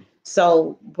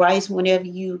 So Bryce, whenever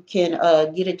you can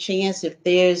get a chance, if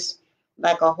there's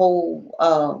like a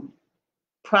whole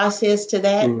process to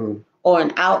that or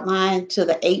an outline to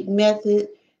the eight method,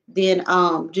 then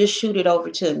just shoot it over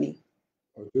to me.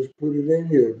 Or just put it in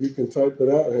here. If you can type it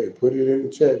out, hey, put it in the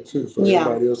chat too so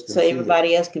everybody else can so see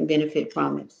everybody else can benefit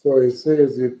from it. So it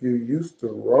says if you used to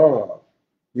rob,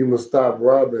 you must stop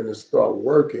robbing and start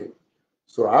working.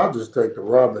 So I'll just take the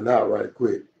robbing out right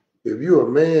quick. If you're a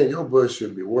man, your butt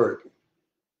should be working.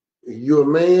 If you're a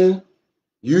man,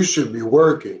 you should be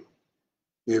working.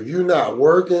 If you're not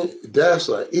working, that's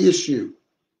an issue.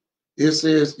 It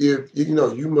says if you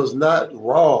know you must not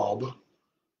rob,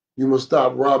 you must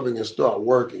stop robbing and start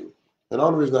working. And the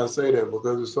only reason I say that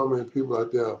because there's so many people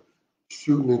out there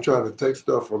shooting and trying to take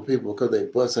stuff from people because they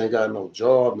butts ain't got no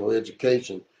job, no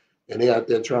education, and they out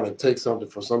there trying to take something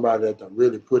from somebody that done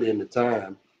really put in the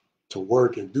time to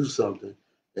work and do something,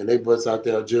 and they butts out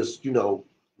there just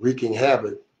wreaking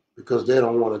havoc because they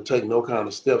don't want to take no kind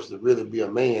of steps to really be a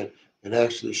man and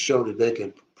actually show that they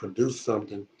can produce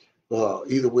something,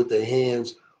 either with their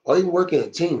hands or even work in a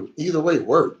team. Either way,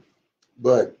 work.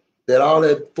 But that all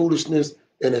that foolishness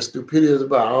and that stupidity is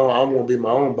about, oh, I want to be my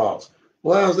own boss.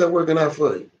 Well, how's that working out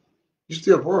for you? You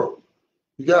still broke.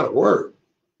 You got to work.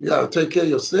 You got to take care of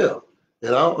yourself.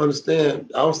 And I don't understand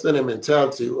that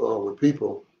mentality with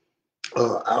people.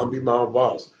 I'll be my own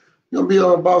boss. You don't be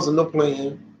your own boss and no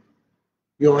plan.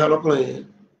 You don't have no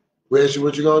plan. We ask you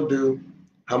what you're gonna do,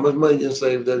 how much money you can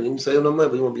save that. You can save no money,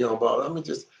 but you want to be on board. I mean,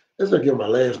 just that's not getting my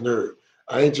last nerve.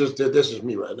 I ain't just that. That's just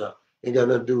me right now. Ain't got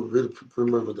nothing to do really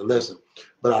pretty much with the lesson.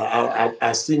 But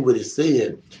I see what it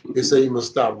said. It said you must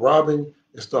stop robbing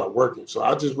and start working. So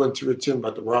I just went to return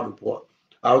about the robbing part.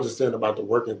 I was just saying about the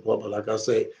working part. But like I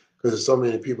say, because there's so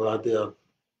many people out there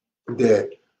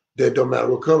that don't matter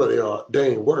what color they are,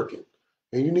 they ain't working.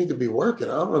 And you need to be working.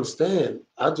 I don't understand.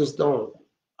 I just don't.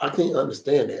 I can't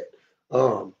understand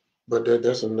that. But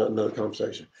that's another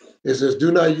conversation. It says,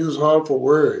 "Do not use harmful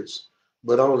words,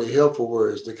 but only helpful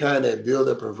words, the kind that build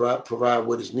up and provide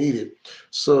what is needed,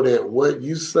 so that what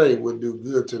you say will do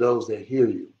good to those that hear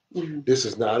you." This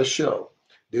is not a show.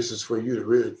 This is for you to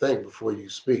really think before you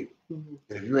speak. And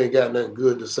if you ain't got nothing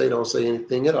good to say, don't say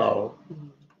anything at all.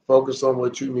 Focus on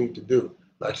what you need to do.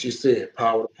 Like she said,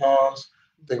 power to pause,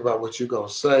 think about what you're going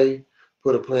to say,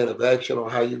 put a plan of action on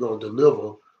how you're going to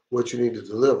deliver what you need to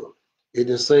deliver. It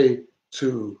didn't say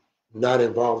to not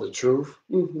involve the truth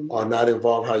or not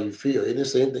involve how you feel. It didn't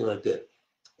say anything like that.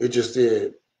 It just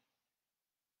said,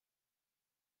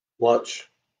 watch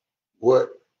what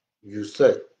you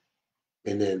say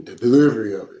and then the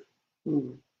delivery of it.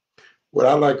 What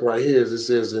I like right here is it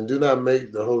says, and do not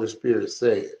make the Holy Spirit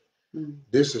sad.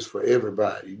 This is for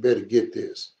everybody. You better get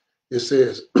this. It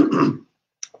says,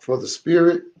 for the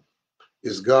Spirit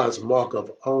is God's mark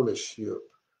of ownership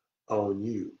on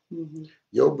you.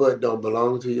 Your butt don't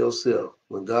belong to yourself.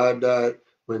 When God died,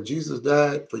 when Jesus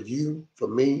died for you, for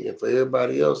me, and for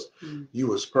everybody else, you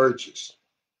was purchased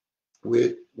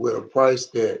with a price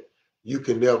that you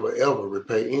can never ever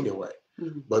repay anyway.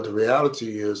 But the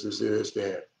reality is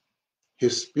that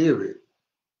His Spirit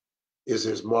is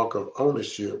His mark of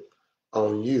ownership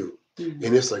on you, and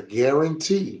it's a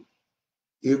guarantee.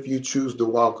 If you choose to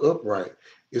walk upright,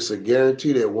 it's a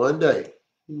guarantee that one day,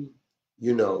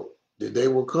 the day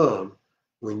will come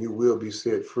when you will be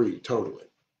set free totally.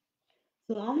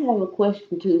 So I have a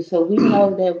question too. So we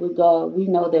know that with God, we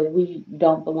know that we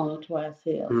don't belong to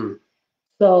ourselves.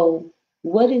 So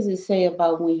what does it say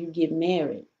about when you get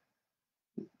married?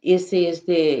 It says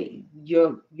that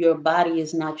your body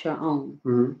is not your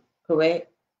own,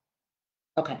 correct?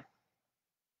 Okay.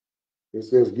 It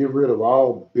says get rid of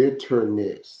all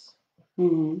bitterness.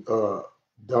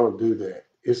 Don't do that.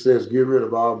 It says get rid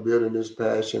of all bitterness,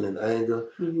 passion, and anger.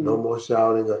 No more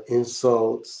shouting or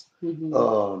insults.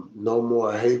 No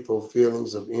more hateful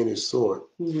feelings of any sort.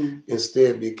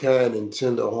 Instead, be kind and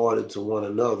tender-hearted to one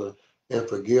another and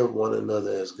forgive one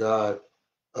another as God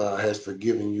has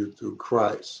forgiven you through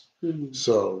Christ. Mhm.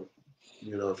 So,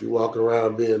 if you walk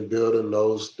around being bitter,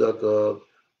 nose stuck up,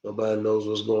 nobody knows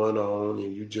what's going on,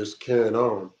 and you just carrying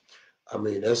on, I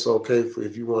mean, that's okay for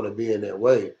if you want to be in that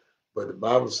way. But the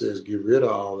Bible says get rid of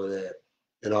all of that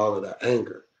and all of the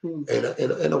anger. Mhm.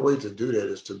 And a way to do that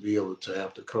is to be able to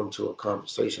have to come to a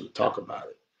conversation to talk about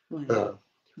it. Right. But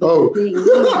Oh, the thing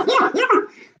is,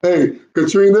 hey,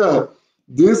 Katrina,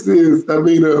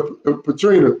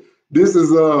 Patrina, this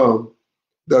is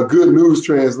the Good News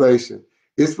translation.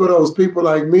 It's for those people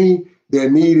like me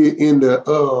that need it in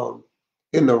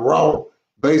the raw,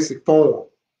 basic form.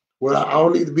 Well, I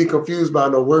don't need to be confused by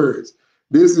no words.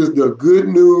 This is the Good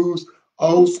News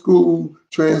old school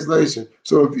translation.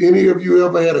 So if any of you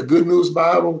ever had a Good News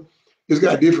Bible, it's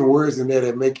got different words in there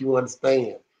that make you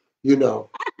understand. You know.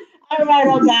 all right,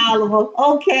 Uncle Oliver.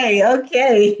 Okay,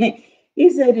 okay. He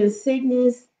said in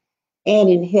sickness and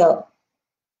in health,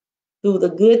 through the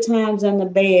good times and the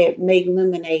bad, make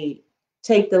lemonade.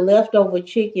 Take the leftover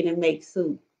chicken and make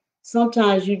soup.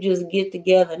 Sometimes you just get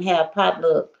together and have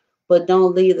potluck, but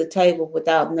don't leave the table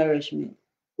without nourishment.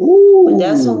 But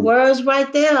that's some Ooh. words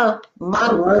right there.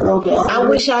 All right, okay. I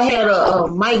wish I had a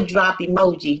mic drop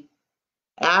emoji.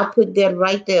 I'll put that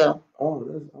right there. Oh,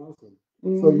 that's awesome.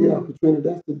 So yeah, Hmm. Katrina,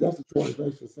 that's the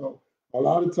translation. So a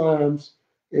lot of times,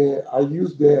 I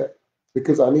use that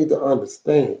because I need to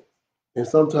understand. And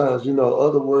sometimes,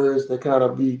 other words they kind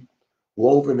of be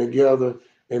woven together,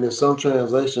 and in some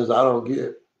translations, I don't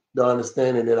get the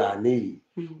understanding that I need.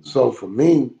 Hmm. So for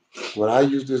me, when I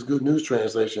use this Good News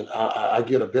translation, I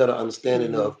get a better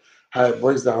understanding of how it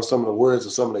breaks down some of the words or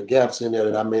some of the gaps in there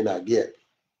that I may not get.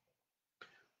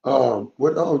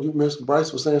 What? Oh, you missed.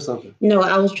 Bryce was saying something. No,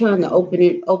 I was trying to open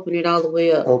it all the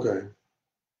way up. Okay.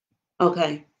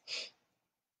 Okay.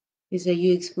 He said,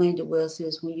 you explained it well,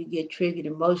 sis. When you get triggered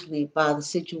emotionally by the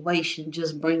situation,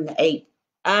 just bring the eight.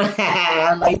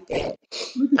 I like that.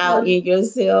 Out in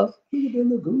yourself. Look at that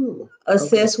little gorilla.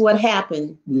 Assess what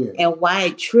happened and why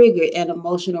it triggered an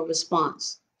emotional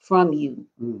response from you.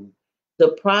 Mm.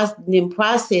 Then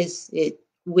process it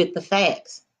with the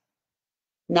facts,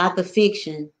 not the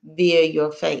fiction, via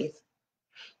your faith.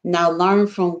 Now learn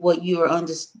from what you are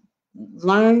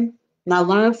learn. Now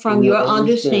learn from your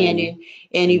understanding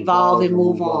and evolve and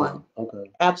move on.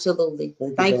 Okay. Absolutely.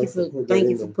 Thank you for Thank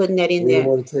you for putting that in We didn't there.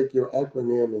 want to take your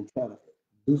acronym and try to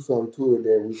do something to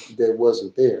it that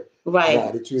wasn't there. Right.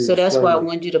 Now that you So that's why I explained it.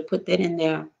 wanted you to put that in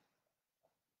there.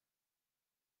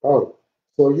 Oh,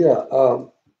 so yeah,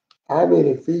 I'm in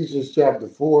Ephesians chapter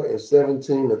 4 and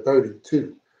 17 to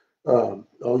 32.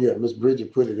 Oh yeah, Miss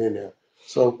Bridget put it in there.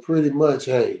 So pretty much,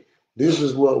 hey, this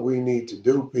is what we need to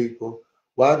do, people.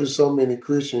 Why do so many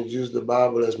Christians use the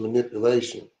Bible as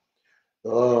manipulation?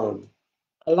 Um,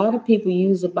 A lot of people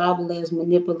use the Bible as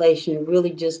manipulation,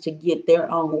 really just to get their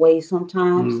own way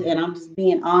sometimes. mm, And I'm just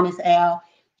being honest, Al,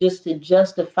 just to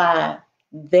justify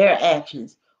their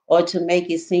actions or to make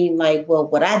it seem like, well,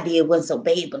 what I did wasn't so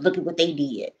bad, but look at what they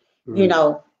did. You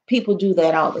know, people do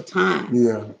that all the time.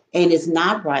 yeah. And it's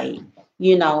not right,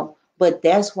 you know. But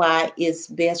that's why it's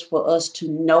best for us to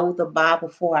know the Bible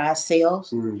for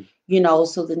ourselves, Mm,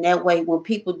 so then that way when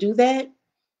people do that,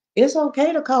 it's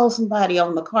okay to call somebody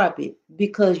on the carpet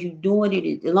because you're doing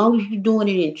it, as long as you're doing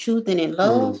it in truth and in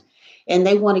love, and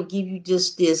they want to give you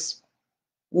just this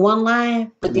one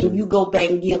line, but then you go back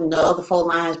and give them the other four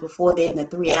lines before that and the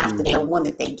three after that one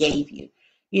that they gave you.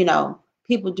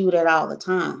 People do that all the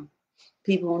time.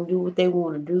 People gonna do what they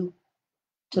want to do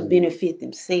to benefit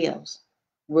themselves,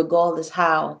 regardless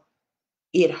how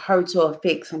it hurts or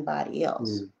affects somebody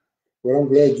else. Well, I'm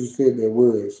glad you said that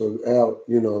word. So, Al,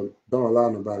 don't allow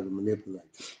nobody to manipulate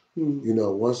you.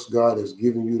 Once God has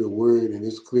given you the word and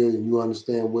it's clear and you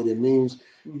understand what it means,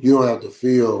 you don't have to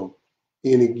feel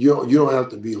you don't have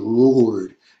to be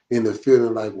lured into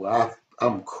feeling like, well,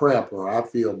 I'm crap or I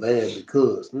feel bad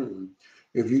because.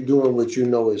 If you're doing what you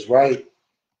know is right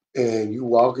and you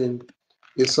walking,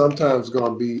 it's sometimes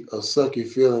going to be a sucky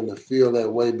feeling to feel that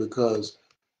way because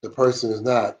the person is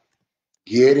not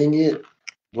getting it.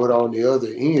 But on the other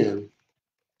end,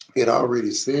 it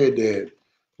already said that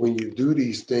when you do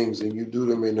these things and you do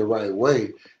them in the right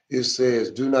way, it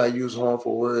says, do not use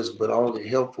harmful words, but only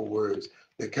helpful words,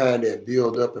 the kind that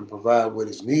build up and provide what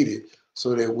is needed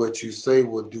so that what you say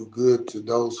will do good to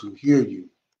those who hear you.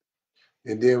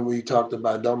 And then we talked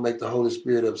about don't make the Holy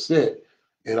Spirit upset,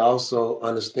 and also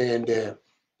understand that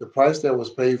the price that was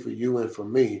paid for you and for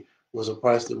me was a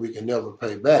price that we can never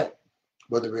pay back.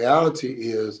 But the reality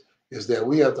is that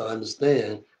we have to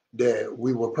understand that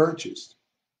we were purchased.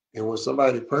 And when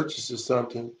somebody purchases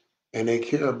something and they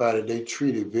care about it, they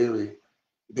treat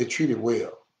it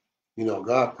well. You know,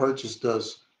 God purchased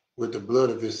us with the blood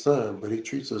of his son, but he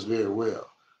treats us very well.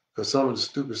 Because some of the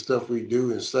stupid stuff we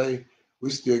do and say, we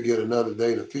still get another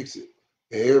day to fix it.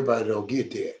 And everybody don't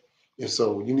get that. And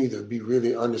so you need to be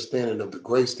really understanding of the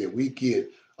grace that we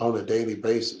get on a daily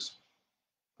basis.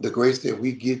 The grace that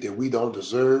we get that we don't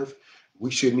deserve,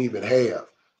 we shouldn't even have,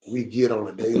 we get on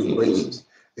a daily basis.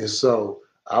 And so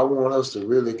I want us to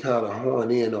really kind of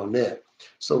hone in on that.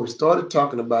 So we started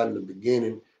talking about in the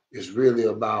beginning is really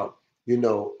about, you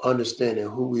know, understanding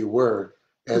who we were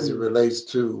as it relates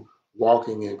to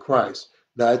walking in Christ.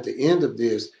 Now, at the end of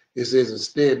this, it says,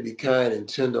 instead, be kind and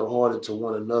tender hearted to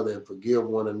one another and forgive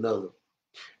one another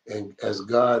and as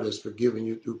God has forgiven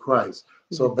you through Christ.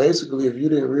 So basically, if you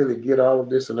didn't really get all of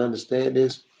this and understand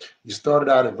this, you started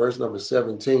out in verse number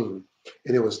 17,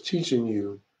 and it was teaching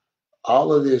you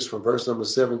all of this from verse number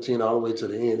 17 all the way to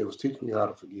the end. It was teaching you how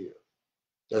to forgive.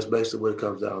 That's basically what it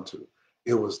comes down to.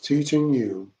 It was teaching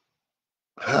you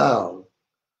how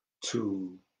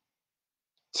to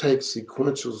take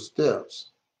sequential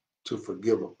steps to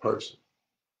forgive a person,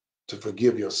 to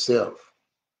forgive yourself.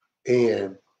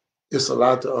 And it's a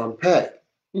lot to unpack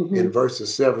in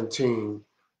verses 17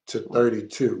 to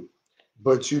 32.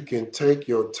 But you can take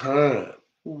your time,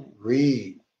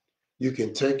 read. You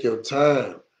can take your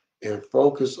time and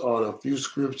focus on a few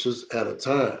scriptures at a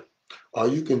time. Or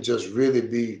you can just really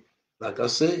be, like I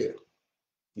said,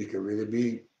 you can really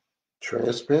be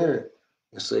transparent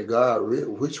and say, God,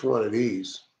 which one of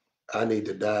these I need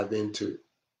to dive into?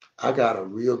 I got a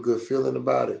real good feeling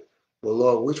about it. But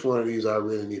Lord, which one of these I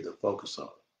really need to focus on?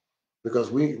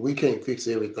 Because we can't fix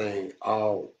everything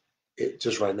all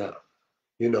just right now.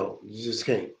 You know, you just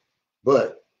can't.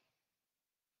 But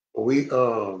we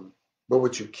but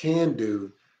what you can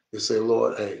do is say,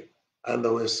 Lord, hey, I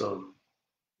know there's some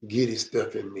giddy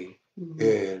stuff in me,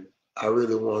 and I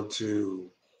really want to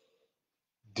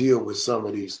deal with some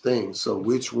of these things. So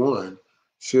which one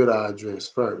should I address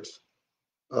first?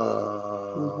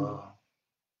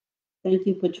 Thank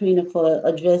you, Patrina, for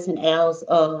addressing Al's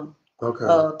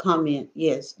Okay. comment.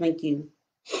 Yes, thank you.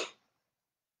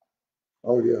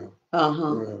 Oh yeah.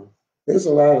 Uh-huh. Yeah. There's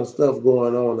a lot of stuff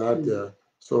going on out there.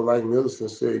 So like Millicent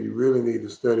said, you really need to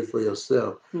study for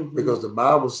yourself because the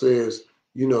Bible says,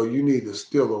 you know, you need to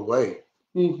steal away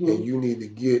and you need to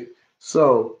get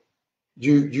so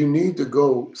you need to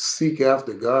go seek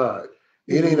after God.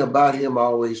 It ain't about him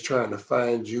always trying to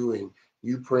find you and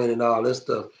you praying and all that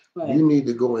stuff. Right. You need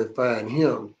to go and find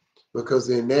him because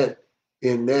in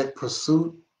that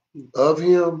pursuit of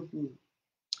him,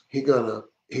 he gonna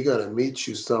meet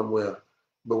you somewhere.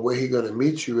 But where he gonna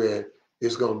meet you at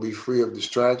is gonna be free of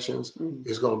distractions.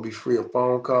 It's gonna be free of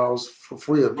phone calls,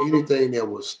 free of anything that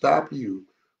will stop you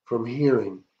from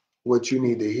hearing what you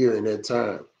need to hear in that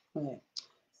time. Right.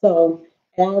 So,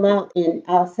 Al, and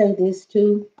I'll say this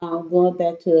too, going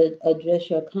back to address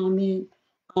your comment.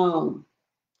 Um,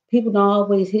 People don't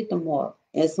always hit the mark.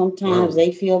 And sometimes Right.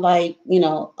 they feel like,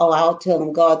 oh, I'll tell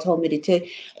them God told me to tell,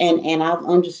 and I've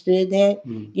understood that,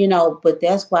 but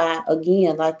that's why,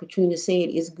 again, like Katrina said,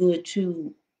 it's good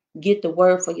to get the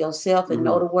word for yourself and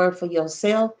know the word for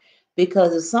yourself.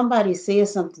 Because if somebody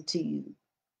says something to you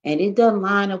and it doesn't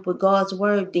line up with God's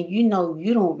word, then you know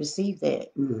you don't receive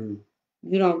that.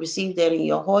 You don't receive that in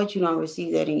your heart. You don't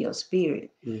receive that in your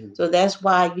spirit. So that's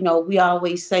why, we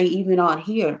always say, even on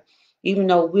here, even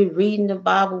though we're reading the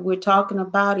Bible, we're talking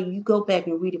about it, you go back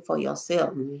and read it for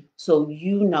yourself. So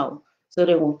you know. So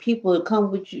that when people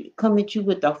come at you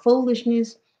with the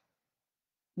foolishness,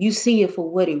 you see it for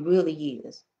what it really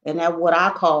is. And that's what I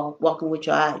call walking with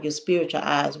your spiritual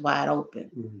eyes wide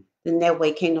open. Then that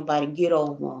way can't nobody get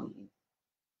over on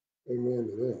you. Amen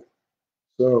to that.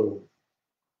 So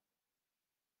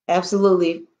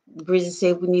Absolutely. Bridget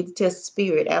said we need to test the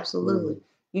spirit. Absolutely.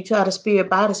 You try the spirit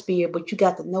by the spirit, but you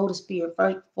got to know the spirit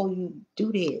first before you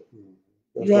do that.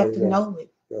 that's You why have you to know it.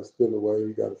 got to steal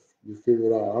away. You figure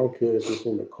it out. I don't care if it's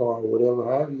in the car or whatever.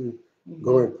 How you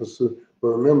go and pursue? But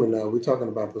remember now, we're talking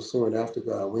about pursuing after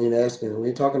God. We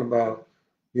ain't talking about,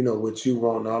 you know, what you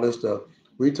want and all this stuff.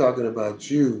 We're talking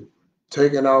about you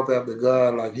taking off after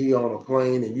God like he on a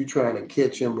plane and you trying to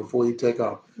catch him before he take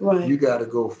off. Right. You got to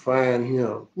go find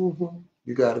him.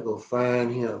 You got to go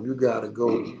find him. You got to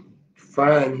go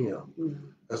find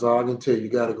him. That's all I can tell you. You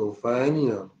got to go find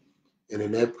him. And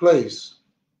in that place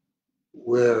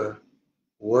where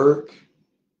work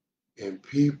and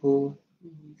people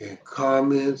and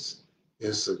comments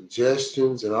and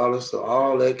suggestions and all this stuff,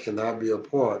 all that cannot be a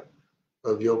part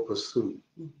of your pursuit.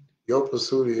 Your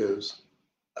pursuit is,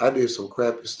 I did some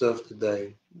crappy stuff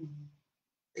today,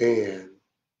 and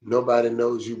nobody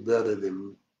knows you better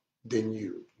than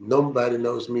you. Nobody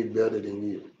knows me better than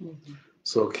you. Mhm.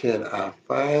 So can I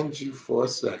find you for a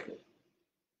second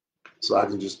so I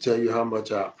can just tell you how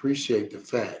much I appreciate the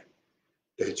fact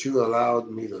that you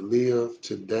allowed me to live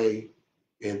today,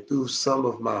 and through some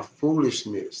of my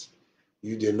foolishness,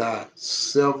 you did not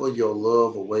sever your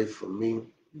love away from me.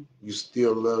 You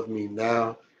still love me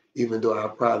now. Even though I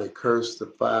probably cursed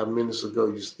 5 minutes ago,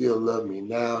 you still love me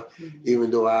now. Mhm. Even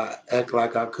though I act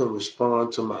like I couldn't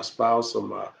respond to my spouse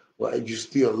or well, you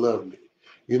still love me.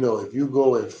 You know, if you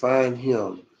go and find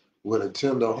him with a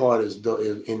tender heart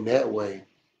in that way,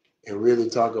 and really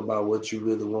talk about what you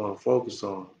really want to focus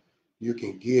on, you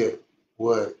can get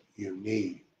what you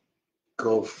need.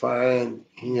 Go find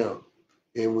him.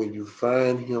 And when you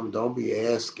find him, don't be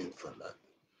asking for nothing.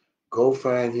 Go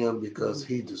find him because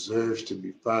he deserves to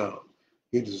be found.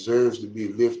 He deserves to be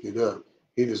lifted up.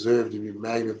 He deserves to be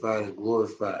magnified and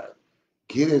glorified.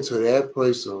 Get into that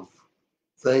place of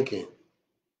thinking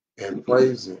and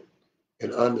praising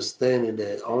and understanding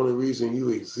that the only reason you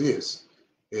exist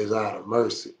is out of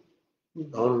mercy.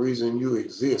 The only reason you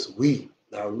exist,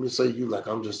 now let me say you like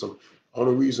I'm just some,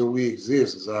 only reason we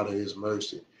exist is out of his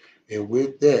mercy. And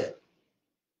with that,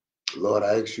 Lord,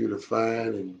 I ask you to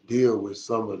find and deal with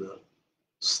some of the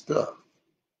stuff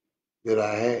that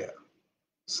I have,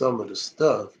 some of the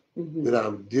stuff that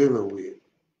I'm dealing with,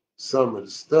 some of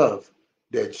the stuff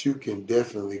that you can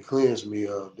definitely cleanse me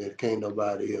of that can't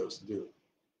nobody else do.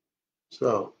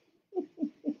 So,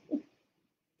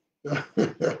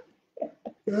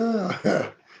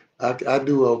 yeah, I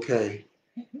do okay.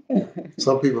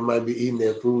 Some people might be eating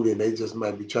their food and they just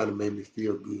might be trying to make me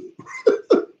feel good.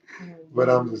 But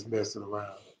I'm just messing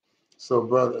around. So,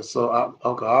 brother,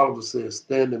 Uncle Oliver says,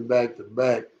 standing back to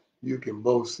back, you can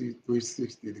both see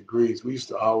 360 degrees. We used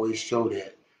to always show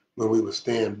that when we were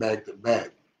standing back to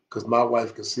back, because my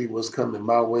wife can see what's coming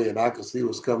my way and I can see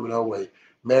what's coming her way.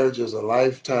 Marriage is a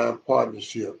lifetime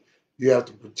partnership. You have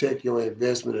to protect your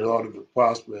investment in order to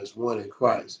prosper as one in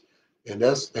Christ, and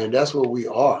that's what we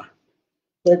are.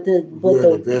 But We're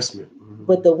an investment.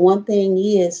 but the one thing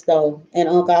is though, and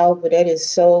Uncle Alfred, that is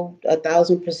so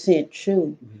 1,000%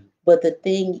 true. But the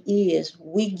thing is,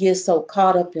 we get so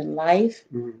caught up in life,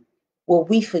 where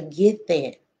we forget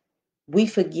that. We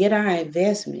forget our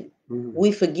investment.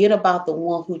 We forget about the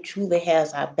one who truly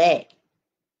has our back.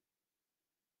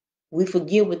 We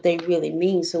forget what they really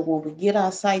mean. So when we get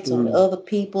our sights on other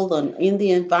people and in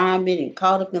the environment and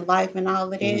caught up in life and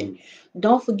all of that,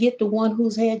 don't forget the one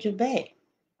who's had your back.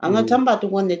 I'm not talking about the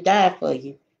one that died for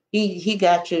you. He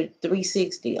got your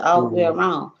 360 all the way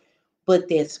around. But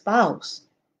that spouse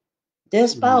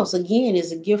again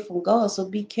is a gift from God. So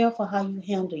be careful how you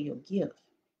handle your gift.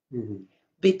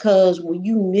 Because when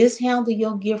you mishandle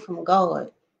your gift from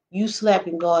God, you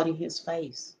slapping God in his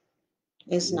face.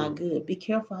 It's not good. Be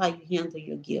careful how you handle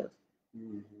your gift.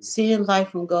 Seeing life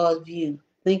from God's view.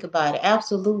 Think about it.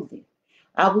 Absolutely.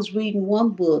 I was reading one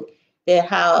book that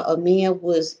how a man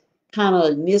was kind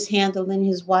of mishandling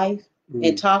his wife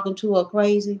and talking to her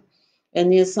crazy.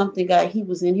 And then something he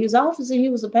was in his office and he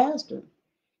was a pastor.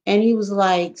 And he was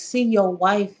like, see your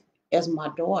wife as my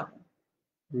daughter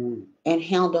and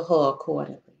handle her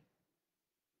accordingly.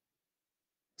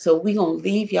 So we're going to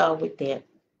leave y'all with that.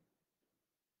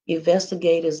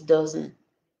 Investigators doesn't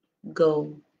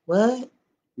go, what?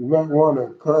 You might want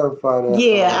to clarify that.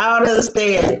 Yeah, I don't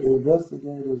understand.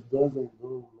 Investigators doesn't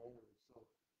go married. So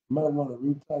you might want to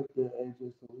retype that,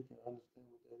 AJ, so we can understand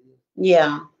what that is.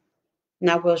 Yeah,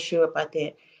 not real sure about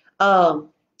that. Um,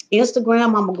 Instagram,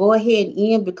 I'm gonna go ahead and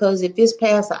end because if it's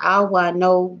past an hour, I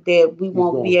know that we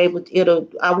won't be able to.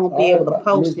 I won't be able to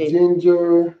post it.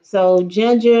 Ginger. So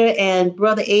Ginger and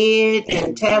Brother Ed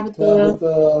and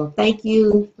Tabitha, thank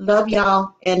you, love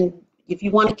y'all. And if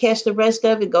you want to catch the rest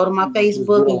of it, go to my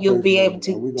Facebook and you'll be able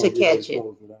to catch it.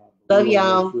 Love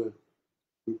y'all.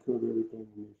 We cover everything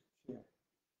in this chat.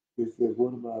 It says,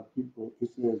 what about people? It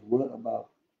says, what about,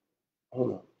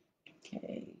 hold on.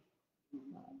 Okay.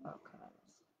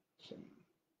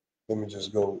 Let me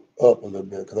just go up a little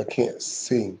bit because I can't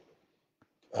see.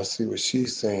 I see what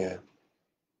she's saying.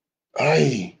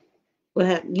 Aye.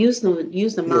 Well, use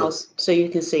the mouse so you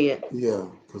can see it. Yeah,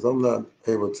 because I'm not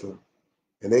able to.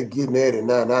 And they getting at it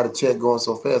now. Now the chat going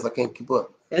so fast, I can't keep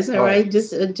up. That's all right.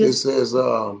 Just it says,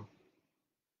 oh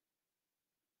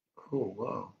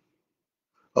wow.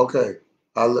 Okay.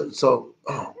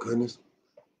 Oh goodness,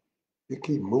 it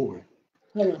keep moving.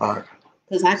 hold on. All right.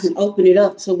 Because I can open it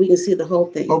up so we can see the whole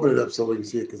thing. Open it up so we can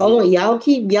see it. Hold on, y'all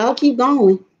keep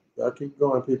going. Y'all keep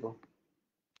going, people.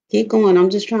 Keep going. I'm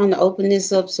just trying to open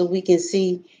this up so we can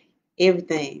see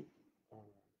everything.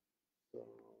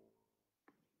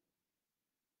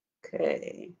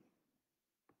 Okay.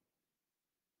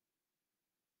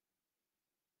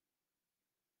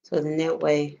 So then that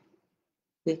way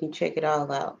we can check it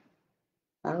all out.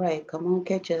 All right, come on,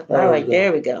 catch up. Oh, All there we right,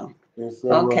 there go. we go. And so,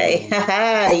 Okay.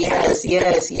 yes,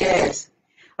 yes, yes.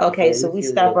 Okay, so so he we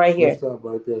said, stop right let's here. stop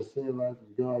right there. Sin life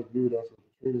is God's view. That's what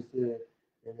Katrina said.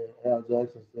 And then Al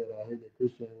Jackson said, I hate that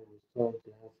Christianity was taught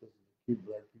to ancestors to keep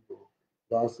black people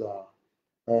docile.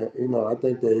 I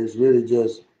think that it's really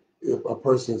just a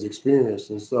person's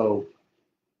experience. And so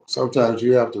sometimes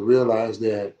you have to realize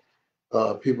that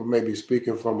people may be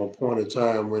speaking from a point of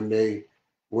time when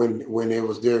it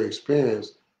was their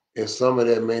experience, and some of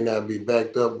that may not be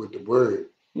backed up with the word.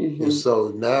 And so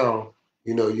now,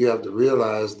 you have to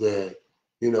realize that,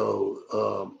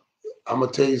 I'm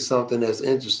gonna tell you something that's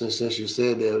interesting since you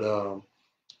said that,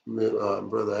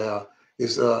 brother Al.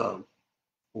 It's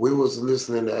we was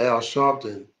listening to Al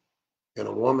Sharpton, and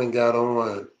a woman got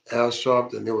on Al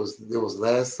Sharpton. It was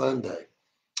last Sunday,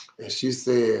 and she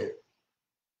said,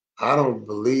 I don't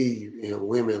believe in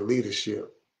women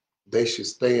leadership. They should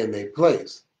stay in their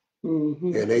place,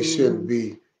 and they shouldn't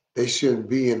be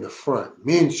in the front.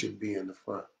 Men should be in the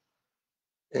front.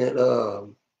 And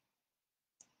Al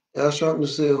Sharpton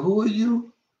said, "Who are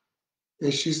you?"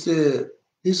 And he said,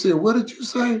 "What did you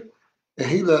say?" And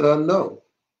he let her know,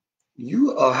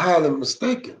 "You are highly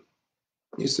mistaken."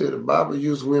 He said the Bible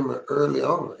used women early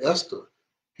on. Esther,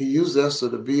 he used Esther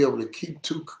to be able to keep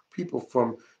two people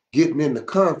from getting into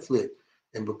conflict.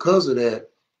 And because of that,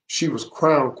 she was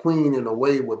crowned queen in a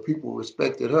way where people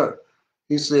respected her.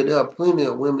 He said there are plenty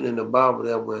of women in the Bible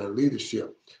that were in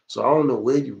leadership. So I don't know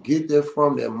where you get that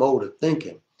from, that mode of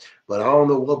thinking, but I don't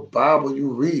know what Bible you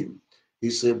reading. He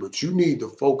said, but you need to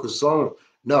focus on.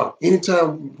 Now,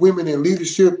 anytime women in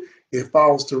leadership, it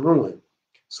falls to ruin.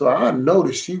 So I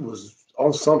noticed she was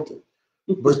on something.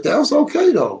 But that's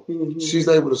okay though. She's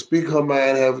able to speak her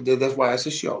mind. That's why it's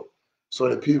a show, so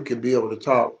that people can be able to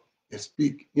talk and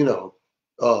speak.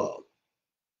 Uh,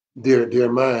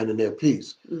 their mind and their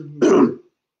peace.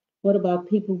 What about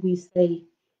people we say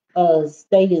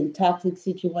stay in toxic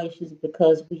situations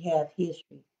because we have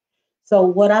history? So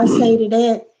what I say to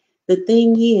that, the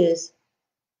thing is,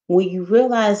 when you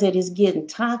realize that it's getting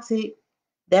toxic,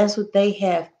 that's what they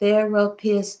have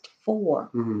therapists for.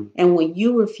 And when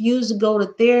you refuse to go to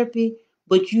therapy,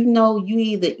 but you know you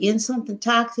either in something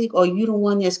toxic or you the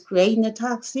one that's creating the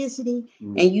toxicity,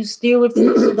 and you still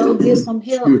refuse to go get some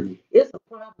help, it's a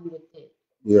problem with it.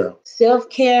 Yeah.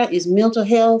 Self-care is mental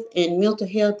health, and mental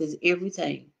health is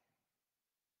everything.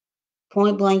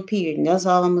 Point blank period. And that's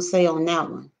all I'm gonna say on that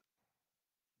one.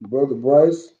 Brother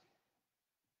Bryce,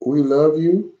 we love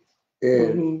you,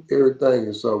 and everything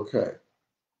is okay.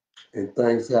 And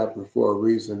things happen for a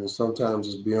reason, and sometimes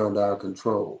it's beyond our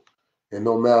control. And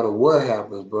no matter what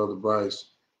happens, Brother Bryce,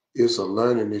 it's a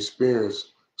learning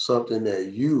experience, something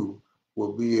that you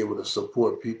will be able to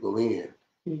support people in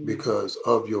because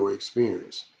of your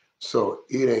experience. So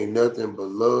it ain't nothing but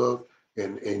love,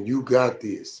 and you got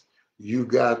this. You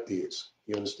got this.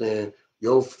 You understand?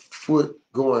 Your foot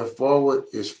going forward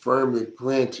is firmly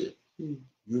planted.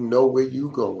 You know where you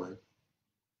going.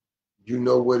 You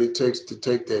know what it takes to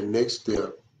take that next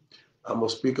step. I'm gonna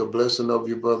speak a blessing over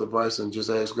your brother Bryce and just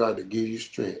ask God to give you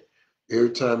strength.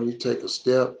 Every time you take a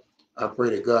step, I pray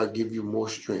that God give you more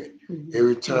strength.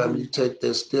 Every time you take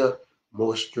that step,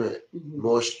 more strength,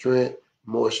 more strength,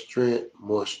 more strength,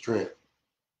 more strength.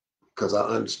 Because I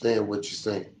understand what you're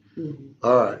saying.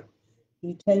 All right.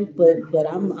 You take, but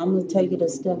I'm gonna take it a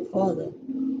step further.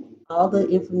 All the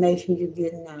information you're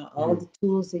getting now, all the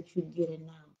tools that you're getting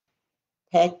now,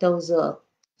 pack those up,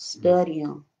 study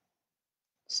them,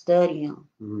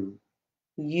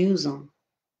 use them,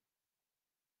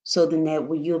 so then that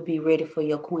way you'll be ready for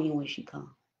your queen when she comes.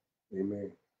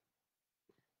 Amen.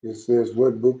 It says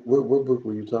what book? What book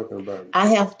were you talking about? I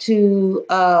have to.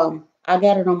 I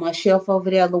got it on my shelf over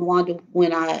there, Lawanda.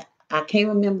 When I can't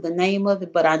remember the name of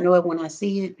it, but I know it when I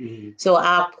see it. So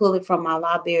I'll pull it from my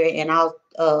library and I'll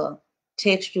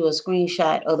text you a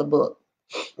screenshot of the book.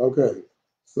 Okay.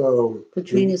 So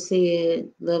Katrina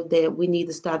said, "Love that. We need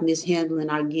to stop mishandling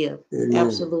our gift." Amen.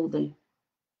 Absolutely.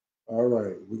 All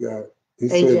right, we got. He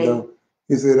said AJ, don't.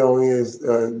 He said don't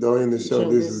end the show. show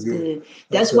This this is is good. good.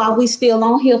 That's Okay. why we still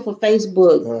on here for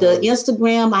Facebook. The Uh,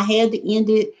 Instagram, I had to end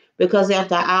it because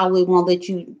after an hour it won't let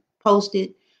you post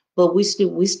it. But we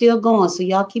still going, so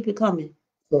y'all keep it coming.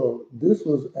 so this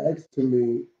was asked to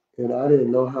me, and I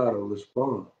didn't know how to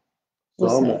respond. So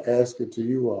What's I'm gonna that? ask it to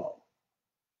you all.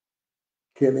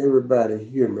 Can everybody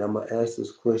hear me? I'm gonna ask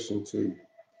this question to you.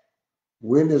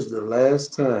 When is the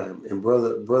last time? And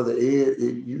brother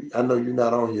Ed, I know you're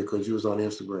not on here because you was on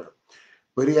Instagram.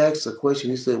 But he asked a question.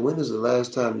 He said, "When is the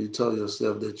last time you told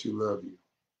yourself that you love you?"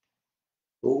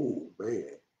 Oh man.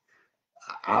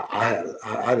 I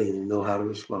didn't even know how to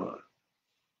respond.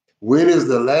 When is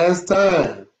the last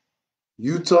time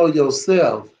you told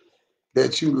yourself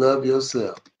that you love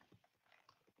yourself?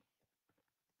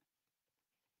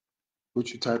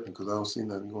 What you typing? Because I don't see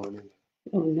nothing going in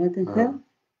Oh, nothing, there. huh?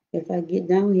 If I get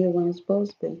down here when I'm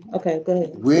supposed to be. Okay, go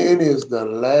ahead. When is the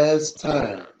last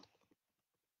time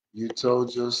you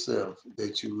told yourself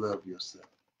that you love yourself?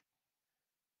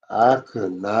 I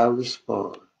could not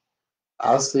respond.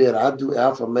 I said I do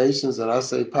affirmations and I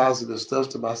say positive stuff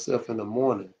to myself in the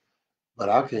morning, but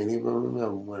I can't even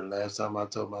remember when the last time I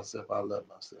told myself I love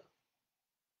myself.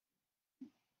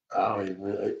 I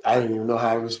didn't even know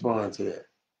how to respond to that.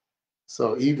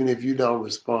 So even if you don't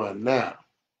respond now,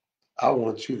 I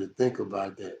want you to think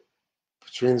about that.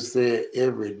 Katrina said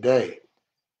every day.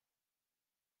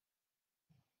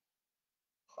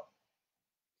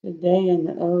 Today and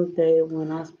the other day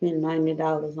when I spent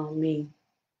 $90 on me.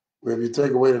 Well, if you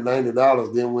take away the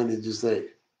 $90, then when did you say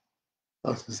it?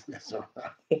 I'm just messing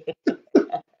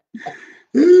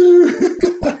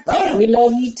We around.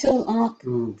 love you too, Unc.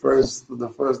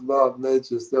 The first law of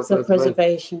nature is Self self-preservation.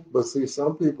 preservation. But see,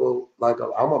 some people like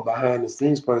I'm a behind the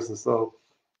scenes person, so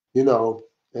you know,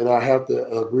 and I have to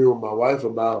agree with my wife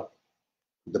about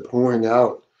the pouring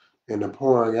out and the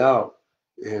pouring out.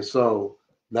 And so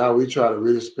now we try to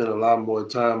really spend a lot more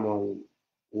time on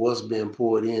what's being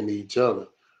poured into each other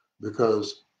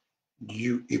because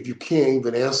if you can't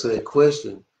even answer that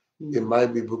question, it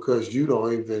might be because you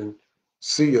don't even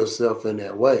see yourself in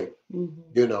that way,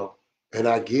 you know, and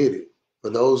I get it. For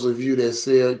those of you that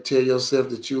say tell yourself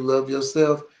that you love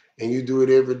yourself and you do it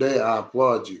every day, I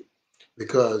applaud you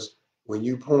because when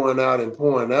you pouring out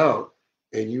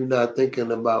and you're not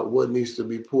thinking about what needs to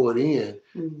be poured in,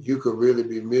 you could really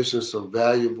be missing some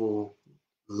valuable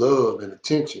love and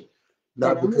attention. And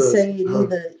Not I'm gonna because say it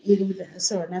even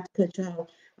sorry not to cut you off.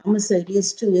 I'm gonna say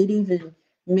this too. It even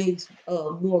makes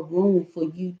more room for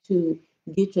you to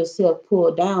get yourself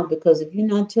pulled down because if you're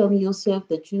not telling yourself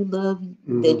that you love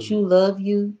that you love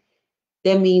you,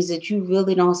 that means that you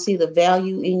really don't see the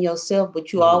value in yourself,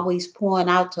 but you always pouring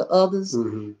out to others.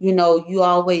 You know, you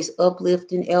always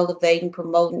uplifting, elevating,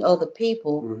 promoting other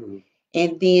people.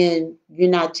 And then you're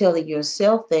not telling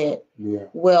yourself that. Yeah.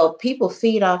 Well, people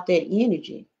feed off that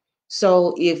energy.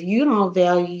 So if you don't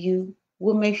value you,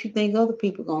 what makes you think other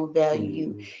people gonna value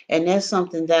you? And that's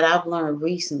something that I've learned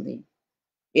recently.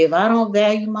 If I don't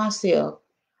value myself,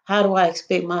 how do I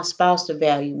expect my spouse to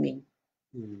value me?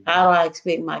 How do I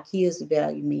expect my kids to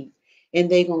value me? And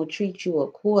they're gonna treat you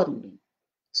accordingly.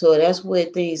 So that's where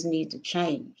things need to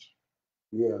change.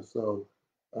 Yeah, so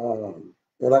and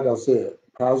like I said,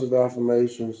 positive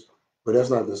affirmations, but that's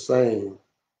not the same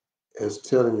as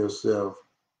telling yourself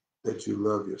that you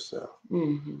love yourself,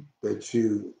 that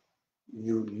you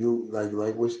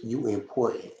like what you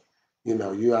important. You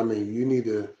know, I mean you need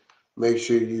to make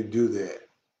sure you do that.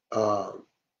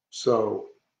 So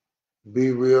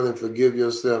be real and forgive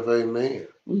yourself, amen.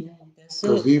 Yeah, that's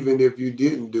Because it. even if you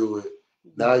didn't do it,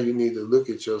 now you need to look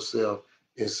at yourself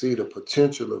and see the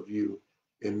potential of you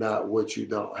and not what you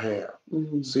don't have.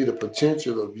 See the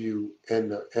potential of you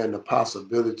and the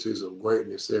possibilities of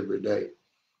greatness every day.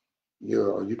 You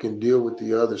know, you can deal with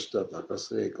the other stuff, like I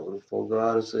said, go before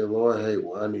God and say, Lord, hey,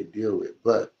 what I need to deal with.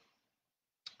 But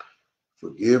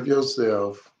forgive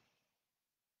yourself.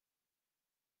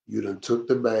 You done took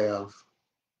the bath.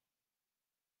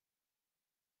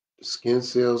 The skin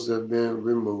cells have been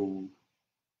removed.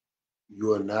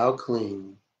 You are now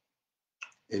clean.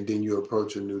 And then you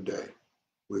approach a new day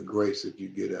with grace if you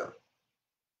get up.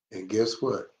 And guess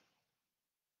what?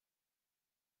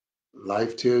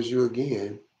 Life tells you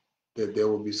again that there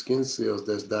will be skin cells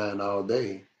that's dying all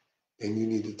day, and you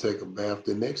need to take a bath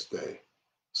the next day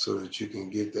so that you can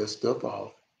get that stuff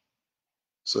off,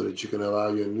 so that you can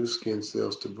allow your new skin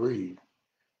cells to breathe.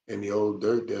 And the old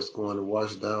dirt that's going to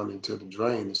wash down into the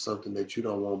drain is something that you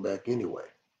don't want back anyway.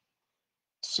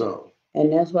 So,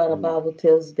 And that's why the Bible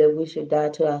tells us that we should die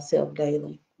to ourselves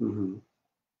daily.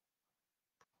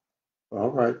 All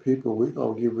right, people, we're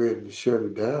going to get ready to shut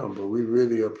it down, but we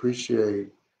really appreciate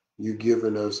you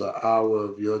giving us an hour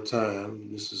of your time.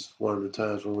 This is one of the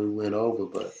times when we went over,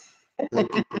 but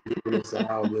thank you for giving us an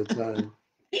hour of your time.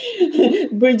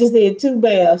 Bridget said 2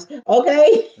 baths.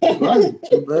 Okay. That's right,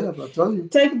 too bad. I told you.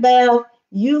 Take a bath,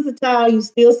 use the towel, you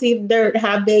still see the dirt,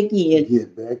 hop back in.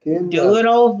 Get back in Do there. it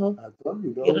over. I told you,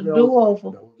 Get a those do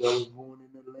over. that was born in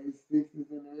the late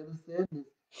 60s and early 70s.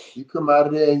 You come out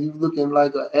of there and you looking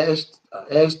like a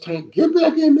ash tank. Get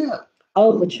back in there.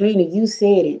 Oh, Katrina, you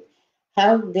said it.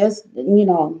 How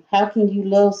can you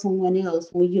love someone else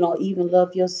when you don't even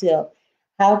love yourself?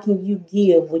 How can you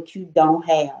give what you don't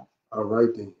have? All right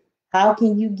then. How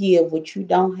can you give what you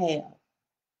don't have?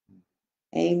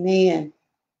 Amen.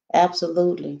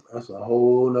 Absolutely. That's a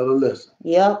whole nother lesson.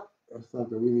 Yep. That's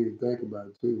something we need to think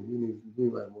about too. We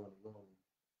might want to go.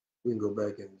 We can go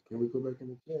back in. Can we go back in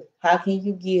the chat? How can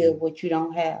you give what you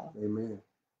don't have? Amen.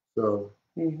 So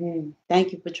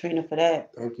Thank you, Patrina, for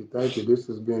that. thank you, thank you. This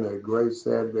has been a great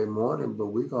Saturday morning, but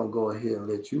we're gonna go ahead and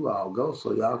let you all go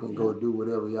so y'all can go do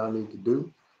whatever y'all need to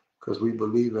do, because we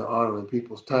believe in honoring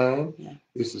people's time. Yeah.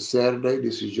 This is Saturday.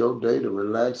 This is your day to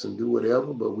relax and do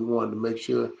whatever, but we wanted to make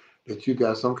sure that you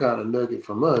got some kind of nugget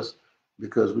from us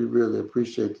because we really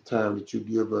appreciate the time that you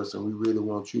give us, and we really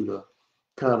want you to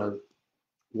kind of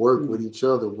work with each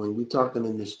other. When we're talking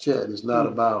in this chat, it's not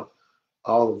about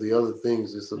all of the other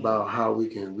things. It's about how we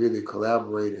can really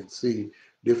collaborate and see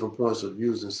different points of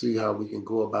views and see how we can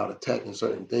go about attacking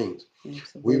certain things.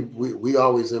 We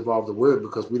always involve the word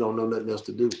because we don't know nothing else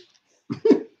to do.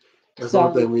 That's the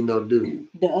only thing we know to do.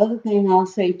 The other thing I'll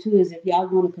say too is if y'all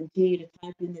want to continue to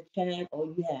type in the chat or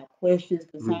you have questions,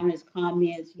 concerns,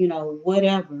 comments,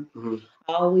 whatever,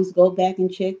 I always go back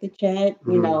and check the chat.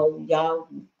 Y'all,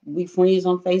 we friends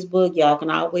on Facebook. Y'all can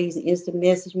always instant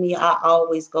message me. I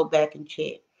always go back and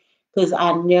check because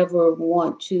I never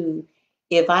want to,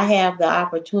 if I have the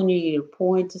opportunity to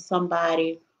pour into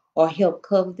somebody or help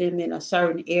cover them in a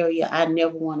certain area, I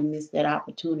never want to miss that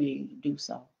opportunity to do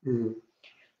so.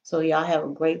 So y'all have a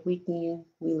great weekend.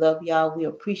 We love y'all. We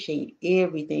appreciate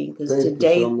everything because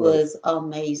today was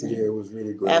amazing. Yeah, it was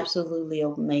really great. Absolutely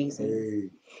amazing. Hey.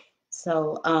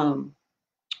 So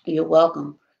you're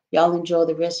welcome. Y'all enjoy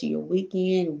the rest of your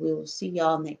weekend. We'll see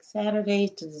y'all next Saturday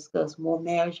to discuss more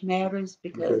marriage matters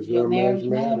because your marriage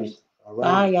matters. All right.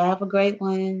 Bye. Y'all have a great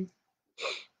one.